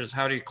here, which is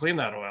how do you clean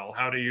that oil?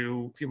 How do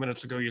you, a few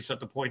minutes ago, you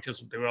said the point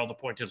isn't the oil, the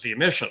point is the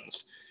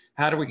emissions.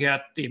 How do we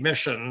get the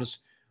emissions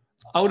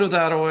out of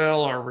that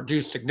oil or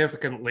reduced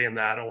significantly in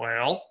that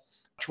oil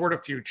toward a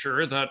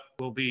future that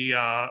will be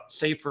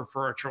safer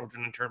for our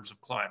children in terms of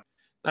climate?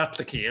 That's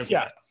the key, isn't it?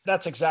 Yeah,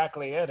 that's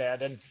exactly it,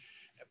 Ed. And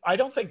I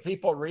don't think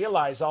people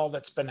realize all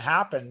that's been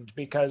happened,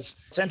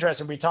 because it's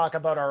interesting. We talk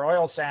about our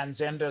oil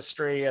sands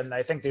industry, and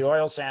I think the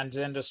oil sands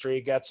industry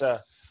gets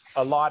a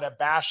lot of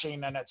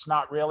bashing, and it's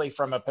not really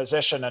from a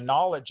position of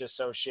knowledge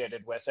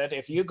associated with it.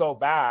 If you go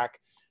back,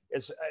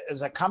 as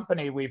a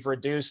company, we've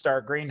reduced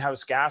our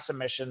greenhouse gas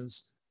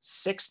emissions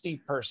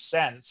 60%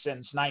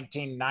 since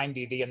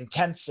 1990, the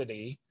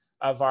intensity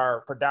of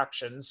our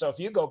production. So if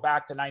you go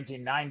back to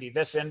 1990,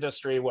 this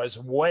industry was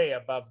way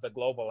above the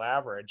global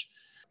average.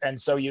 And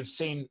so you've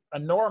seen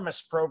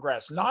enormous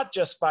progress, not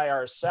just by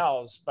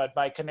ourselves, but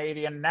by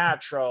Canadian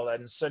Natural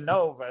and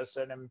Cenovus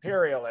and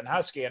Imperial and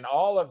Husky and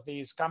all of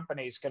these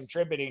companies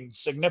contributing,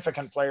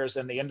 significant players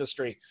in the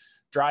industry,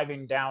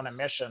 driving down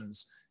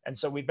emissions. And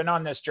so we've been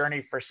on this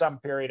journey for some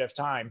period of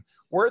time.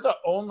 We're the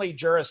only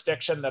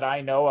jurisdiction that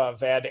I know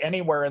of, Ed,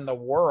 anywhere in the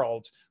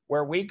world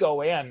where we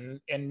go in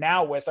and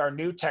now with our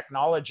new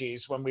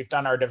technologies, when we've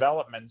done our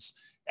developments,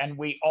 and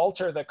we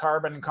alter the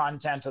carbon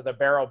content of the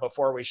barrel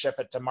before we ship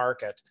it to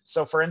market.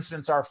 So for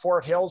instance, our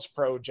Fort Hills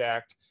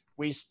project,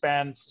 we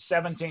spent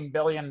 $17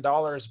 billion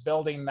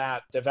building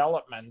that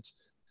development.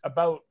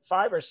 About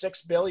 $5 or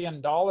 $6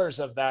 billion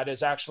of that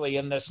is actually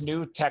in this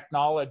new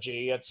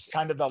technology. It's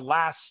kind of the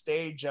last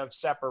stage of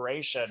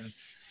separation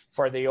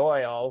for the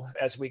oil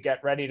as we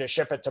get ready to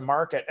ship it to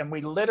market. And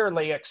we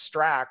literally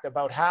extract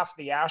about half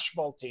the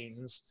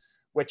asphaltenes,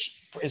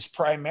 which is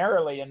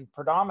primarily and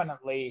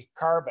predominantly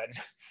carbon,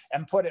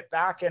 and put it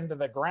back into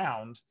the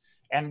ground.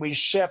 And we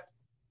ship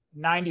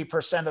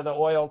 90% of the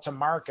oil to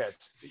market.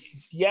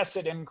 Yes,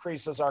 it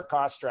increases our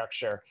cost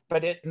structure,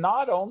 but it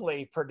not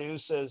only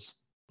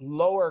produces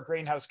lower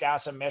greenhouse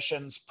gas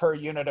emissions per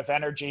unit of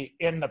energy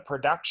in the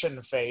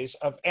production phase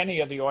of any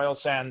of the oil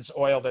sands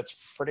oil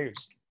that's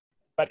produced,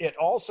 but it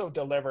also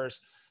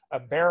delivers a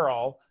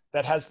barrel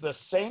that has the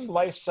same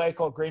life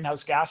cycle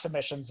greenhouse gas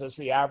emissions as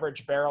the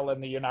average barrel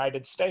in the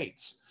United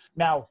States.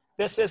 Now,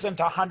 this isn't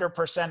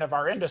 100% of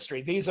our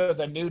industry. These are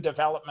the new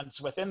developments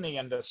within the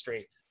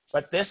industry,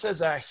 but this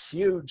is a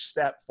huge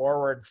step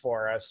forward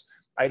for us.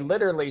 I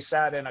literally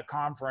sat in a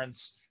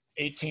conference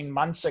 18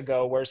 months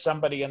ago where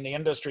somebody in the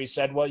industry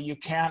said, well, you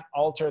can't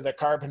alter the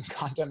carbon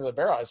content of the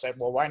barrel. I said,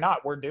 well, why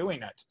not? We're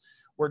doing it.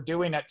 We're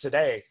doing it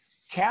today.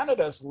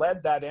 Canada's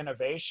led that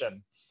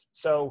innovation.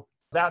 So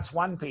that's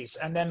one piece.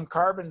 And then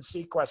carbon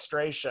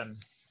sequestration.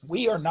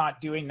 We are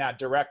not doing that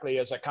directly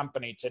as a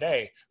company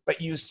today,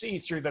 but you see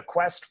through the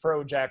Quest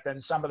project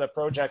and some of the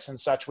projects and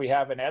such we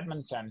have in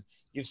Edmonton,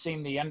 you've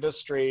seen the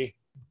industry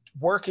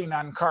working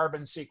on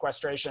carbon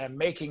sequestration and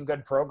making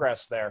good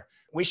progress there.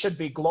 We should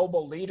be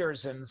global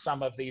leaders in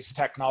some of these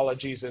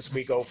technologies as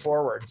we go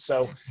forward.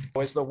 So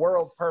is the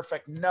world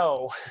perfect?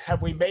 No.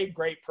 Have we made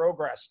great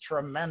progress?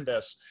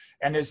 Tremendous.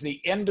 And is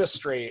the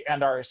industry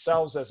and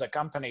ourselves as a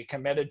company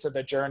committed to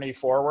the journey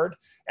forward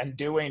and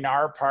doing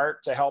our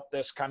part to help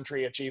this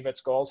country achieve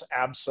its goals?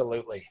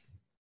 Absolutely.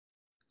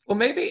 Well,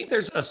 maybe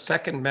there's a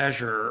second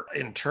measure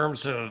in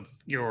terms of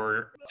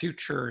your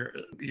future,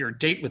 your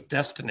date with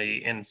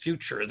destiny in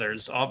future.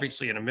 There's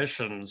obviously an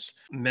emissions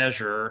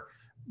measure,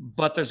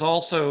 but there's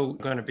also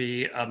going to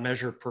be a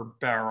measure per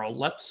barrel.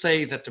 Let's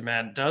say that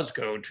demand does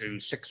go to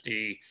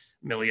 60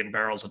 million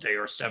barrels a day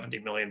or 70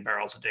 million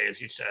barrels a day, as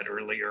you said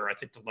earlier. I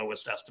think the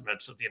lowest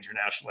estimates of the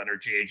International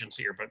Energy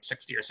Agency are about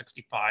 60 or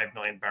 65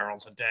 million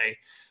barrels a day.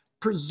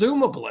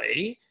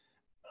 Presumably,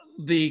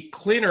 the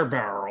cleaner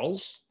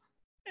barrels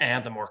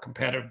and the more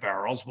competitive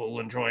barrels will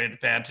enjoy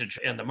advantage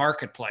in the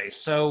marketplace.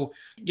 So,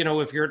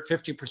 if you're at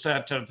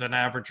 50% of an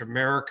average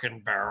American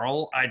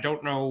barrel, I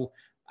don't know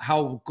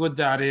how good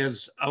that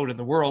is out in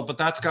the world, but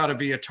that's got to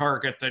be a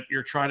target that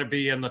you're trying to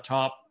be in the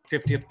top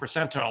 50th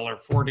percentile or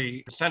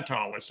 40th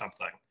percentile or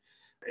something.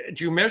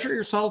 Do you measure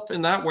yourself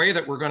in that way,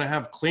 that we're going to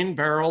have clean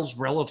barrels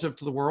relative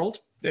to the world?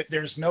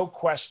 There's no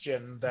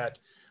question that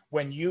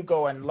when you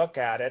go and look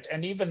at it,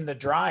 and even the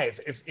drive,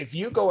 if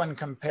you go and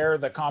compare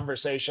the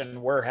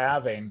conversation we're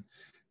having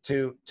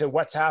to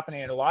what's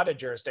happening in a lot of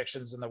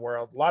jurisdictions in the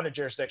world, a lot of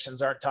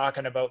jurisdictions aren't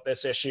talking about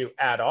this issue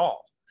at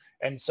all.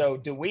 And so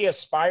do we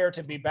aspire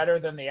to be better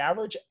than the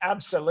average?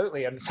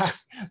 Absolutely. In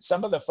fact,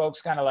 some of the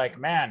folks kind of like,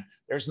 man,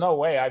 there's no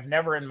way. I've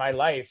never in my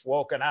life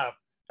woken up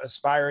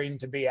aspiring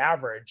to be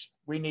average.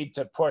 We need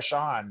to push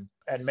on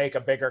and make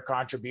a bigger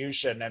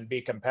contribution and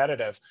be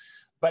competitive.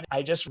 But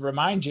I just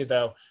remind you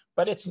though,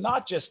 but it's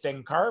not just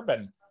in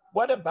carbon.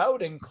 What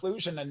about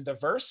inclusion and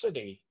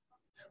diversity?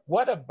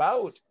 What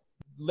about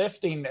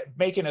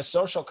making a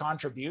social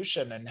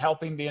contribution and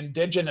helping the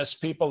Indigenous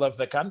people of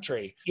the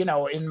country?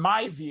 In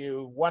my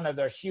view, one of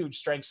the huge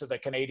strengths of the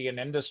Canadian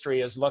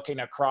industry is looking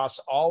across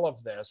all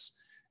of this.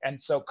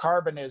 And so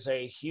carbon is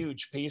a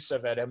huge piece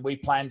of it, and we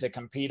plan to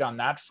compete on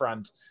that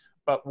front.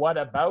 But what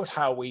about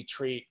how we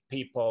treat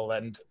people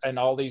and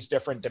all these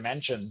different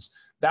dimensions?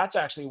 That's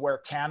actually where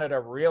Canada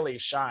really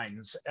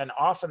shines. And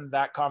often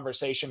that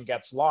conversation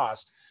gets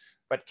lost.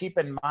 But keep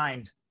in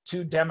mind,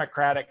 2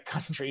 democratic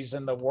countries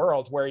in the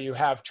world where you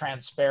have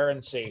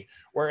transparency,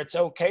 where it's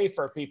okay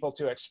for people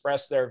to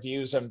express their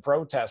views and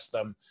protest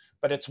them.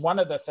 But it's one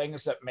of the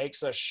things that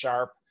makes us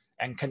sharp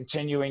and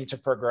continuing to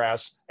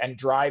progress and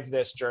drive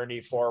this journey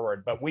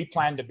forward. But we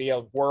plan to be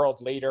a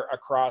world leader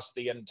across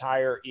the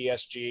entire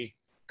ESG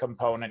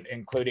component,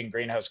 including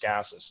greenhouse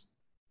gases.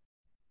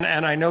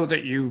 And I know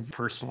that you've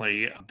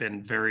personally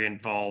been very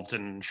involved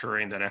in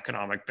ensuring that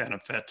economic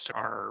benefits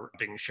are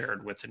being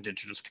shared with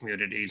Indigenous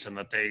communities and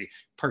that they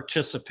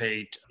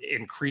participate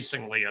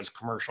increasingly as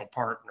commercial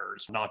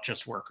partners, not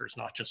just workers,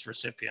 not just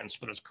recipients,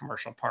 but as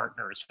commercial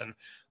partners. And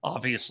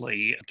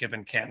obviously,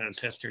 given Canada's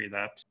history,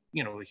 that's,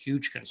 a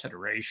huge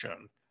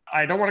consideration.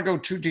 I don't want to go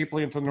too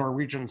deeply into the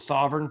Norwegian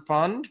Sovereign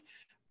Fund,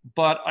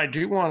 but I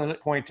do want to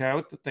point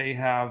out that they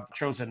have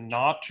chosen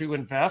not to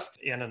invest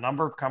in a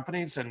number of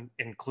companies,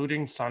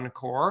 including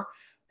Suncor.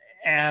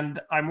 And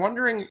I'm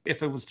wondering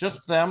if it was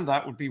just them,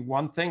 that would be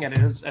one thing. And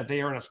it is,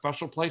 they are in a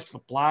special place.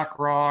 But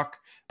BlackRock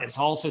is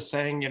also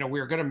saying,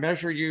 we're going to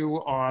measure you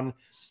on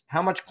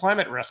how much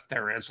climate risk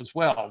there is as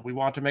well. We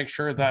want to make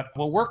sure that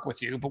we'll work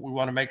with you, but we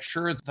want to make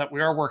sure that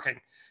we are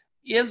working.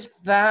 Is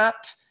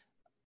that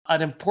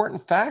an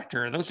important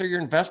factor? Those are your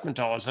investment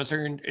dollars. Those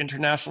are your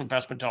international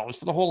investment dollars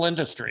for the whole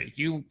industry.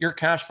 Your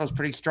cash flow is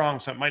pretty strong,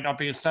 so it might not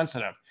be as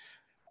sensitive.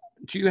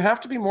 Do you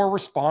have to be more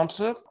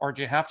responsive, or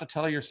do you have to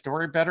tell your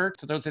story better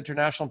to those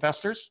international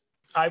investors?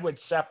 I would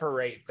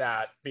separate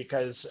that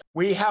because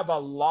we have a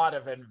lot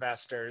of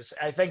investors.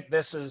 I think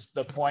this is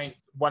the point,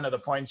 one of the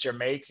points you're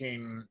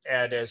making,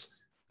 Ed, is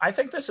I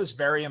think this is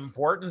very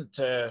important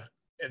to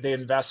the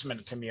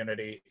investment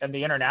community and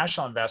the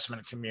international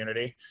investment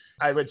community.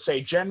 I would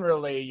say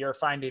generally you're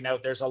finding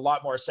out there's a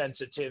lot more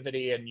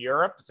sensitivity in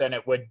Europe than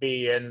it would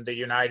be in the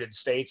United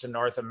States and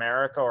North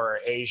America or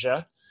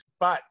Asia.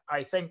 But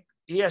I think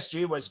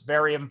ESG was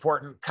very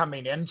important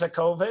coming into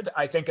COVID.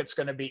 I think it's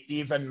going to be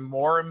even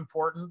more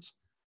important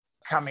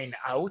coming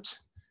out.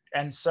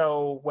 And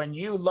so when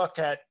you look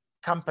at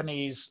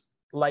companies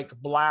like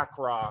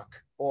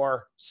BlackRock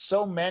or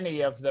so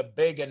many of the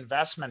big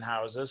investment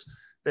houses,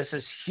 this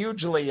is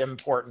hugely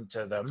important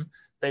to them.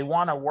 They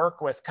want to work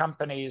with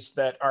companies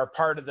that are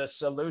part of the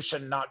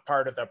solution, not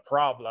part of the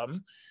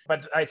problem.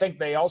 But I think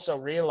they also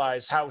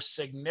realize how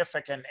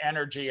significant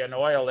energy and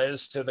oil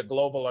is to the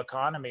global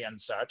economy and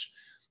such.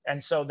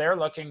 And so they're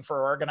looking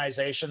for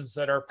organizations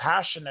that are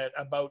passionate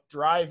about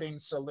driving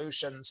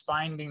solutions,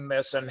 finding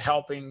this and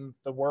helping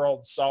the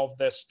world solve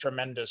this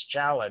tremendous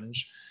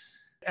challenge.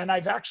 And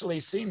I've actually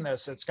seen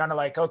this. It's kind of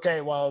like,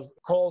 okay, well,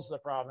 coal's the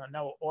problem.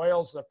 No,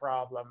 oil's the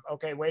problem.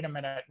 Okay, wait a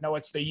minute. No,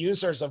 it's the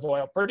users of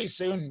oil. Pretty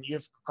soon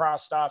you've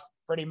crossed off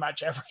pretty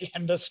much every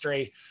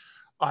industry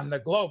on the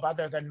globe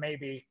other than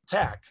maybe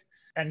tech.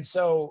 And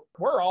so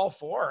we're all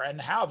for and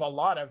have a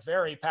lot of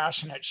very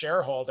passionate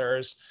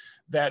shareholders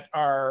that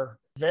are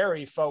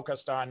very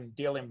focused on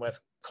dealing with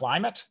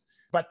climate,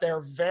 but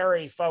they're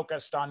very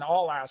focused on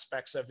all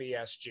aspects of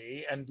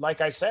ESG. And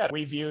like I said,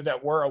 we view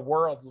that we're a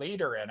world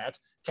leader in it.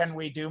 Can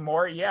we do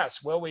more?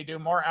 Yes. Will we do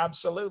more?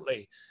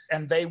 Absolutely.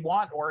 And they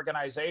want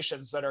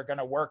organizations that are going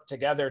to work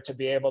together to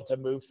be able to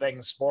move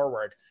things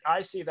forward.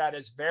 I see that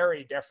as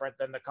very different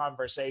than the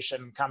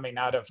conversation coming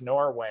out of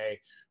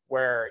Norway,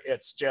 where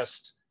it's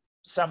just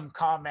some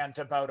comment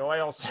about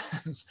oil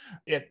sands.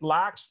 It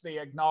lacks the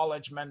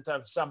acknowledgement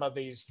of some of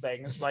these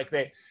things. Like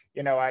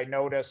I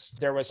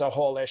noticed there was a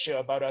whole issue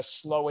about us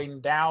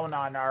slowing down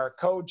on our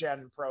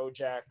cogen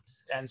project.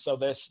 And so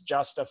this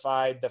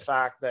justified the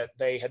fact that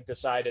they had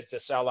decided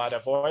to sell out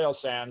of oil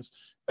sands.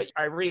 But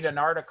I read an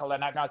article,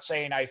 and I'm not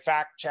saying I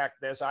fact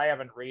checked this, I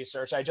haven't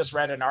researched. I just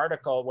read an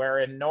article where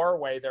in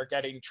Norway, they're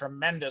getting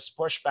tremendous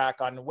pushback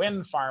on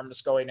wind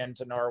farms going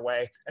into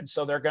Norway. And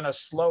so they're going to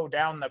slow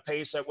down the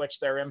pace at which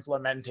they're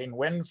implementing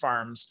wind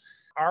farms.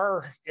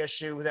 Our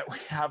issue that we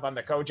have on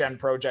the cogen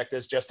project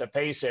is just a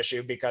pace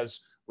issue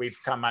because we've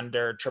come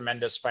under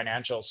tremendous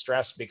financial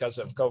stress because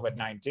of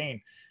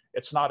COVID-19.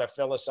 It's not a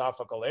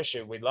philosophical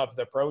issue. We love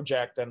the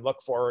project and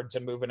look forward to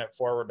moving it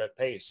forward at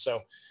pace.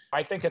 So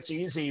I think it's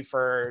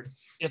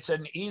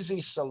an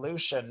easy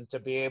solution to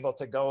be able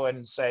to go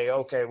and say,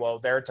 okay, well,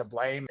 they're to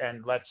blame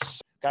and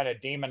let's kind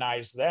of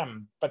demonize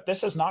them. But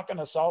this is not going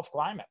to solve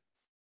climate.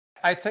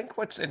 I think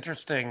what's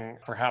interesting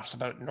perhaps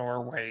about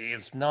Norway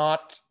is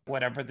not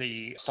whatever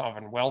the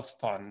Sovereign Wealth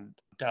Fund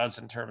does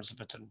in terms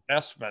of its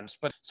investments,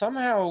 but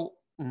somehow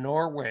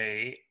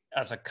Norway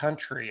as a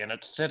country and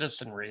its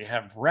citizenry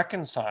have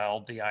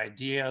reconciled the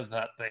idea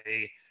that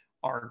they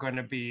are going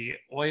to be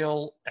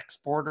oil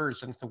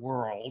exporters into the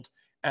world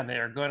and they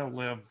are going to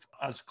live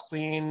as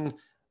clean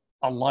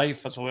a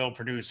life as oil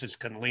producers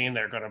can lead.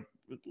 They're going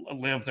to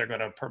live, they're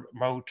going to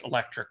promote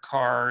electric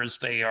cars.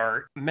 They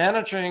are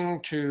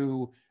managing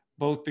to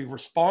both be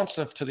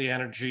responsive to the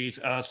energy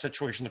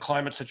situation, the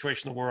climate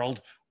situation in the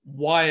world,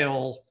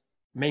 while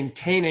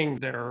maintaining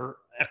their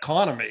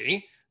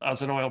economy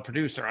as an oil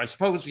producer. I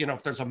suppose,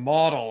 if there's a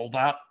model,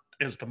 that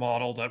is the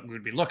model that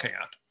we'd be looking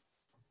at.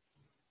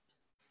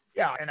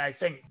 Yeah, and I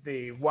think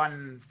the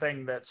one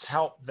thing that's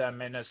helped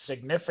them in a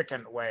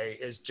significant way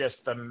is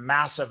just the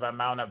massive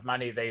amount of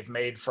money they've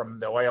made from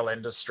the oil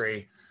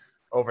industry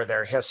over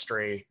their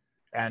history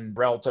and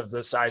relative to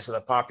the size of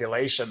the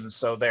population.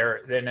 So they're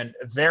in a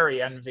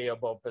very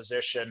enviable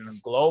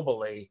position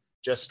globally,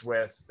 just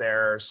with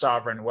their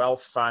sovereign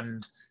wealth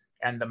fund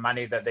and the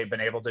money that they've been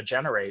able to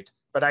generate.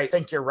 But I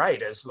think you're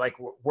right, is like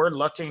we're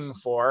looking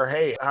for,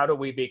 hey, how do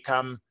we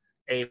become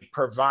a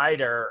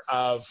provider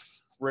of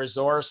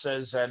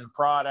resources and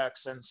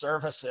products and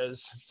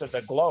services to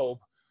the globe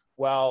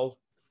while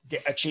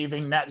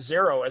achieving net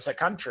zero as a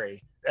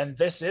country. And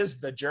this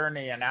is the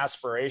journey and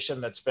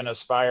aspiration that's been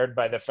aspired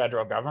by the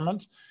federal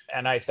government.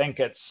 And I think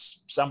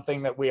it's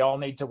something that we all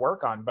need to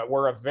work on. But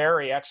we're a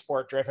very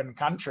export-driven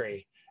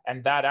country,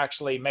 and that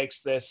actually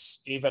makes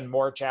this even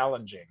more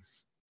challenging.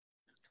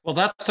 Well,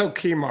 that's so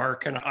key,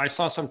 Mark. And I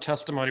saw some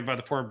testimony by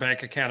the former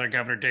Bank of Canada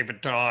Governor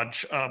David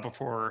Dodge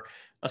before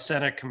a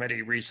Senate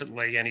committee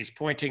recently, and he's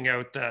pointing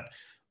out that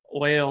the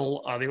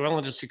oil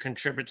industry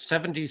contributes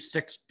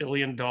 $76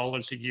 billion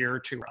a year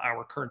to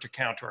our current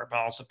account, to our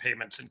balance of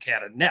payments in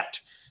Canada net.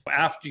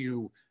 After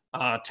you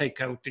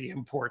take out the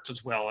imports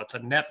as well, it's a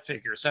net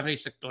figure,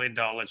 $76 billion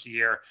a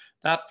year.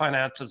 That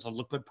finances a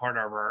good part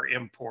of our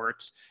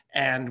imports,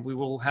 and we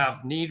will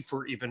have need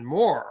for even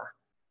more,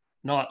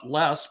 not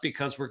less,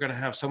 because we're going to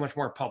have so much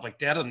more public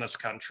debt in this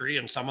country,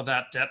 and some of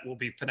that debt will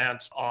be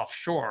financed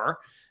offshore.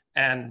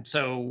 And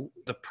so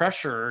the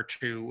pressure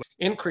to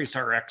increase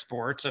our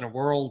exports in a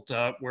world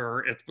where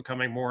it's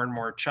becoming more and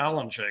more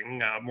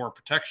challenging, more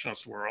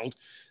protectionist world,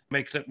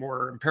 makes it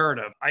more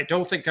imperative. I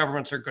don't think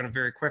governments are going to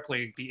very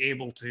quickly be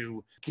able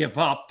to give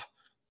up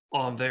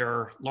on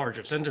their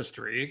largest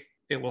industry.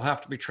 It will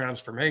have to be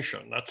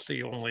transformation. That's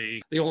the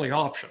only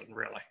option,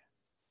 really.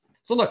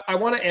 So look, I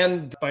want to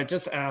end by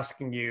just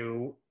asking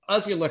you,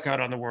 as you look out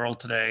on the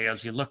world today,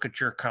 as you look at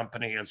your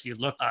company, as you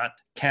look at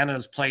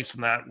Canada's place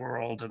in that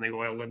world and the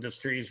oil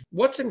industries,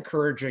 what's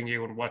encouraging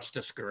you and what's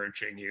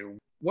discouraging you?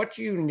 What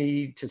do you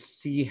need to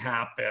see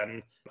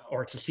happen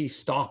or to see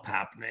stop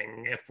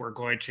happening if we're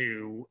going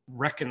to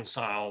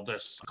reconcile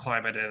this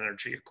climate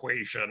energy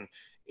equation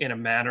in a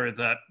manner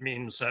that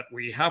means that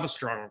we have a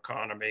strong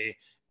economy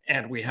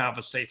and we have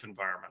a safe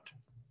environment?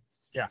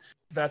 Yeah,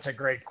 that's a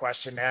great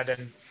question, Ed.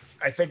 And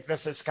I think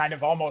this is kind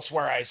of almost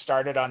where I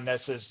started on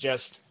this, is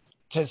just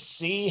to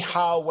see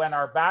how when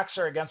our backs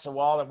are against the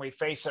wall and we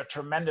face a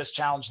tremendous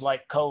challenge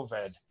like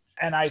COVID.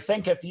 And I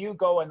think if you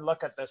go and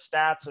look at the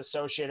stats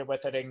associated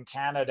with it in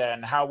Canada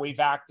and how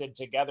we've acted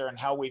together and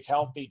how we've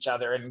helped each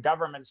other, and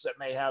governments that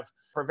may have,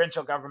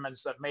 provincial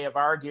governments that may have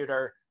argued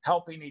are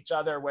helping each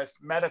other with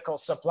medical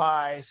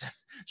supplies,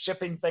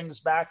 shipping things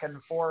back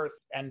and forth,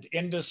 and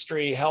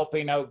industry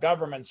helping out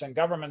governments and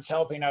governments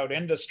helping out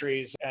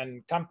industries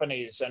and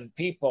companies and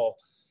people.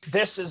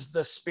 This is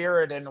the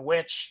spirit in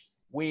which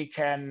we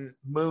can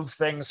move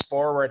things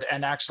forward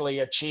and actually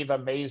achieve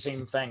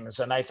amazing things.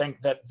 And I think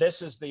that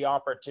this is the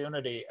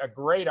opportunity, a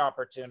great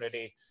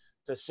opportunity,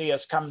 to see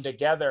us come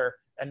together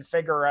and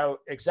figure out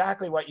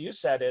exactly what you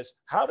said, is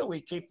how do we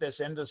keep this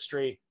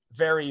industry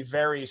very,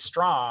 very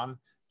strong,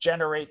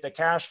 generate the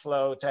cash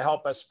flow to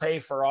help us pay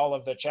for all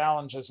of the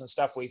challenges and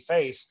stuff we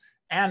face,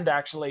 and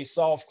actually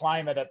solve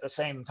climate at the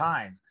same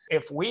time.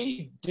 If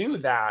we do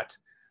that,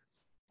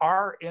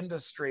 our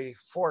industry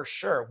for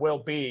sure will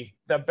be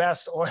the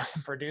best oil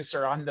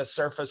producer on the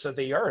surface of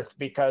the earth,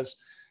 because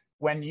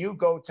when you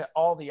go to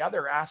all the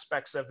other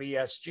aspects of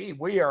ESG,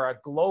 we are a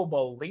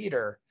global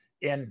leader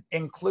in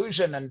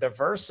inclusion and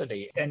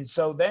diversity. And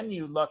so then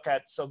you look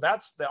at, so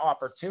that's the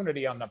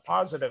opportunity on the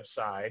positive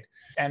side.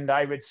 And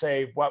I would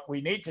say what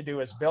we need to do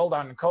is build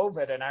on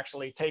COVID and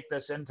actually take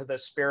this into the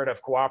spirit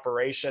of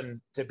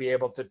cooperation to be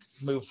able to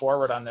move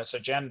forward on this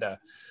agenda.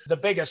 The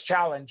biggest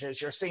challenge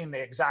is you're seeing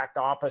the exact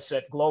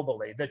opposite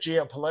globally. The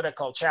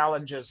geopolitical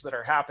challenges that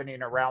are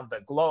happening around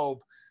the globe,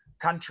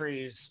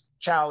 countries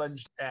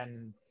challenged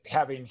and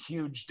having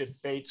huge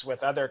debates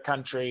with other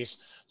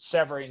countries,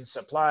 severing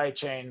supply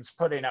chains,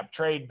 putting up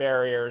trade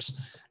barriers.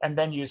 And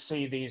then you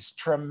see these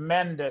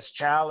tremendous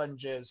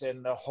challenges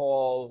in the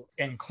whole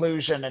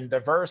inclusion and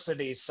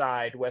diversity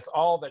side, with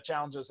all the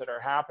challenges that are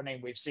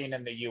happening we've seen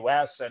in the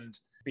US and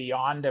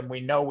beyond. And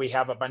we know we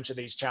have a bunch of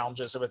these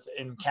challenges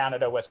in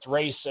Canada with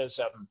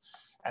racism,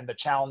 and the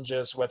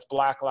challenges with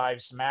Black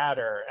Lives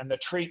Matter, and the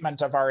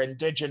treatment of our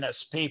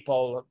Indigenous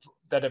people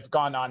that have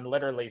gone on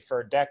literally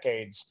for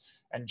decades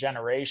and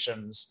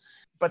generations.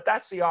 But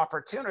that's the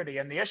opportunity.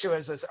 And the issue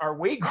is are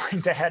we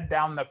going to head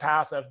down the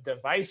path of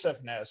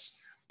divisiveness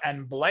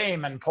and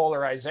blame and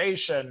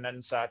polarization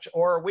and such?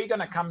 Or are we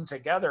going to come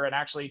together and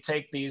actually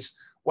take these,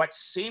 what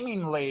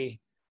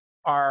seemingly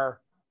are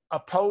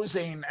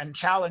opposing and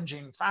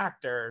challenging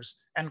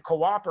factors, and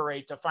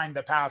cooperate to find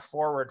the path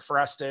forward for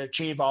us to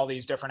achieve all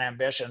these different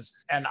ambitions?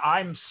 And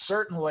I'm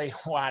certainly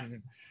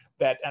one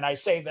that, and I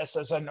say this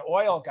as an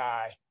oil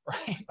guy,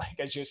 right? Like,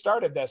 as you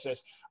started this,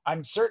 is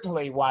I'm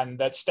certainly one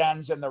that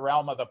stands in the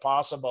realm of the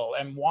possible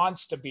and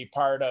wants to be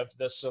part of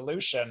the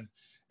solution.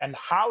 And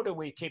how do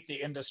we keep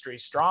the industry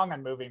strong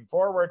and moving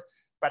forward?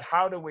 But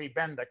how do we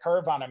bend the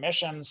curve on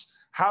emissions?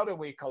 How do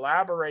we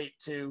collaborate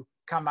to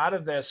come out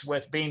of this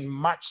with being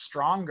much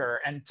stronger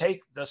and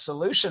take the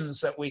solutions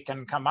that we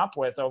can come up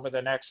with over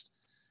the next,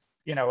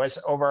 as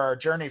over our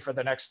journey for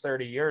the next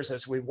 30 years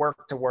as we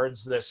work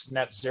towards this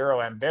net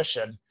zero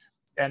ambition,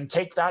 and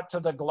take that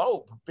to the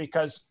globe?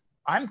 Because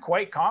I'm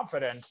quite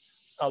confident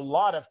a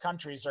lot of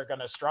countries are going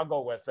to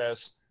struggle with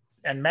this.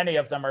 And many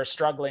of them are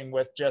struggling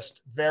with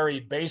just very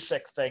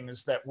basic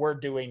things that we're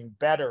doing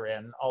better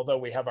in, although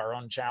we have our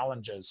own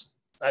challenges.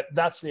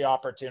 That's the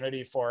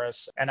opportunity for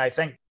us. And I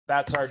think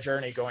that's our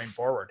journey going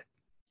forward.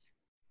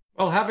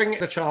 Well, having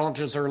the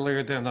challenges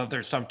earlier than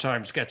others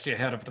sometimes gets you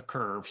ahead of the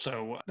curve.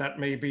 So that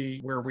may be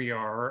where we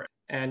are.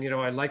 And,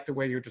 I like the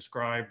way you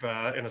describe,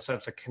 in a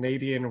sense, a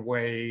Canadian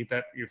way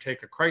that you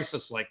take a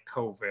crisis like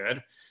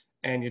COVID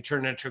and you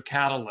turn it into a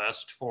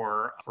catalyst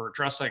for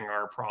addressing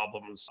our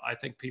problems. I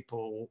think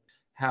people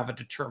have a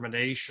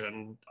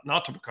determination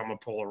not to become a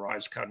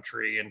polarized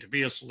country and to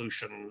be a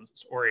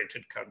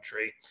solutions-oriented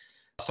country.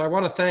 So I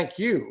want to thank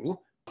you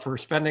for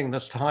spending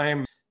this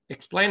time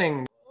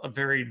explaining a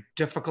very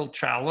difficult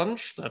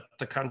challenge that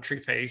the country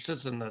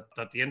faces and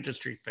that the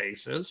industry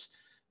faces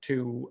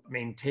to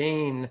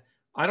maintain.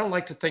 I don't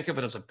like to think of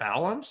it as a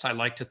balance. I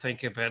like to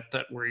think of it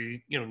that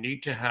we,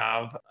 need to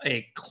have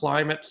a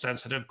climate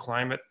sensitive,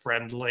 climate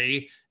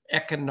friendly,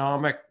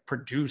 economic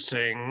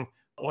producing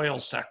oil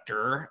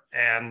sector.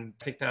 And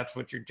I think that's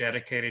what you're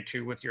dedicated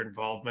to with your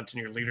involvement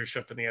and your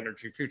leadership in the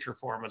Energy Future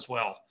Forum as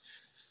well.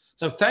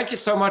 So thank you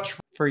so much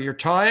for your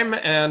time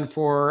and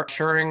for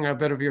sharing a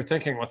bit of your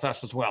thinking with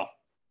us as well.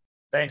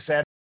 Thanks,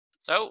 Ed.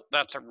 So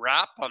that's a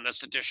wrap on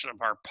this edition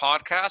of our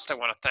podcast. I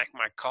want to thank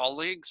my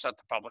colleagues at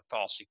the Public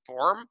Policy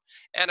Forum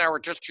and our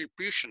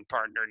distribution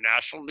partner,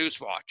 National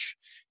Newswatch.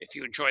 If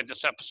you enjoyed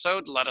this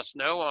episode, let us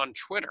know on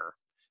Twitter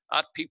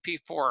at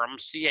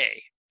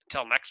PPForumCA.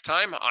 Until next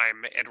time,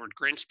 I'm Edward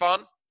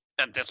Greenspan,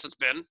 and this has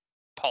been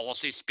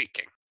Policy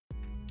Speaking.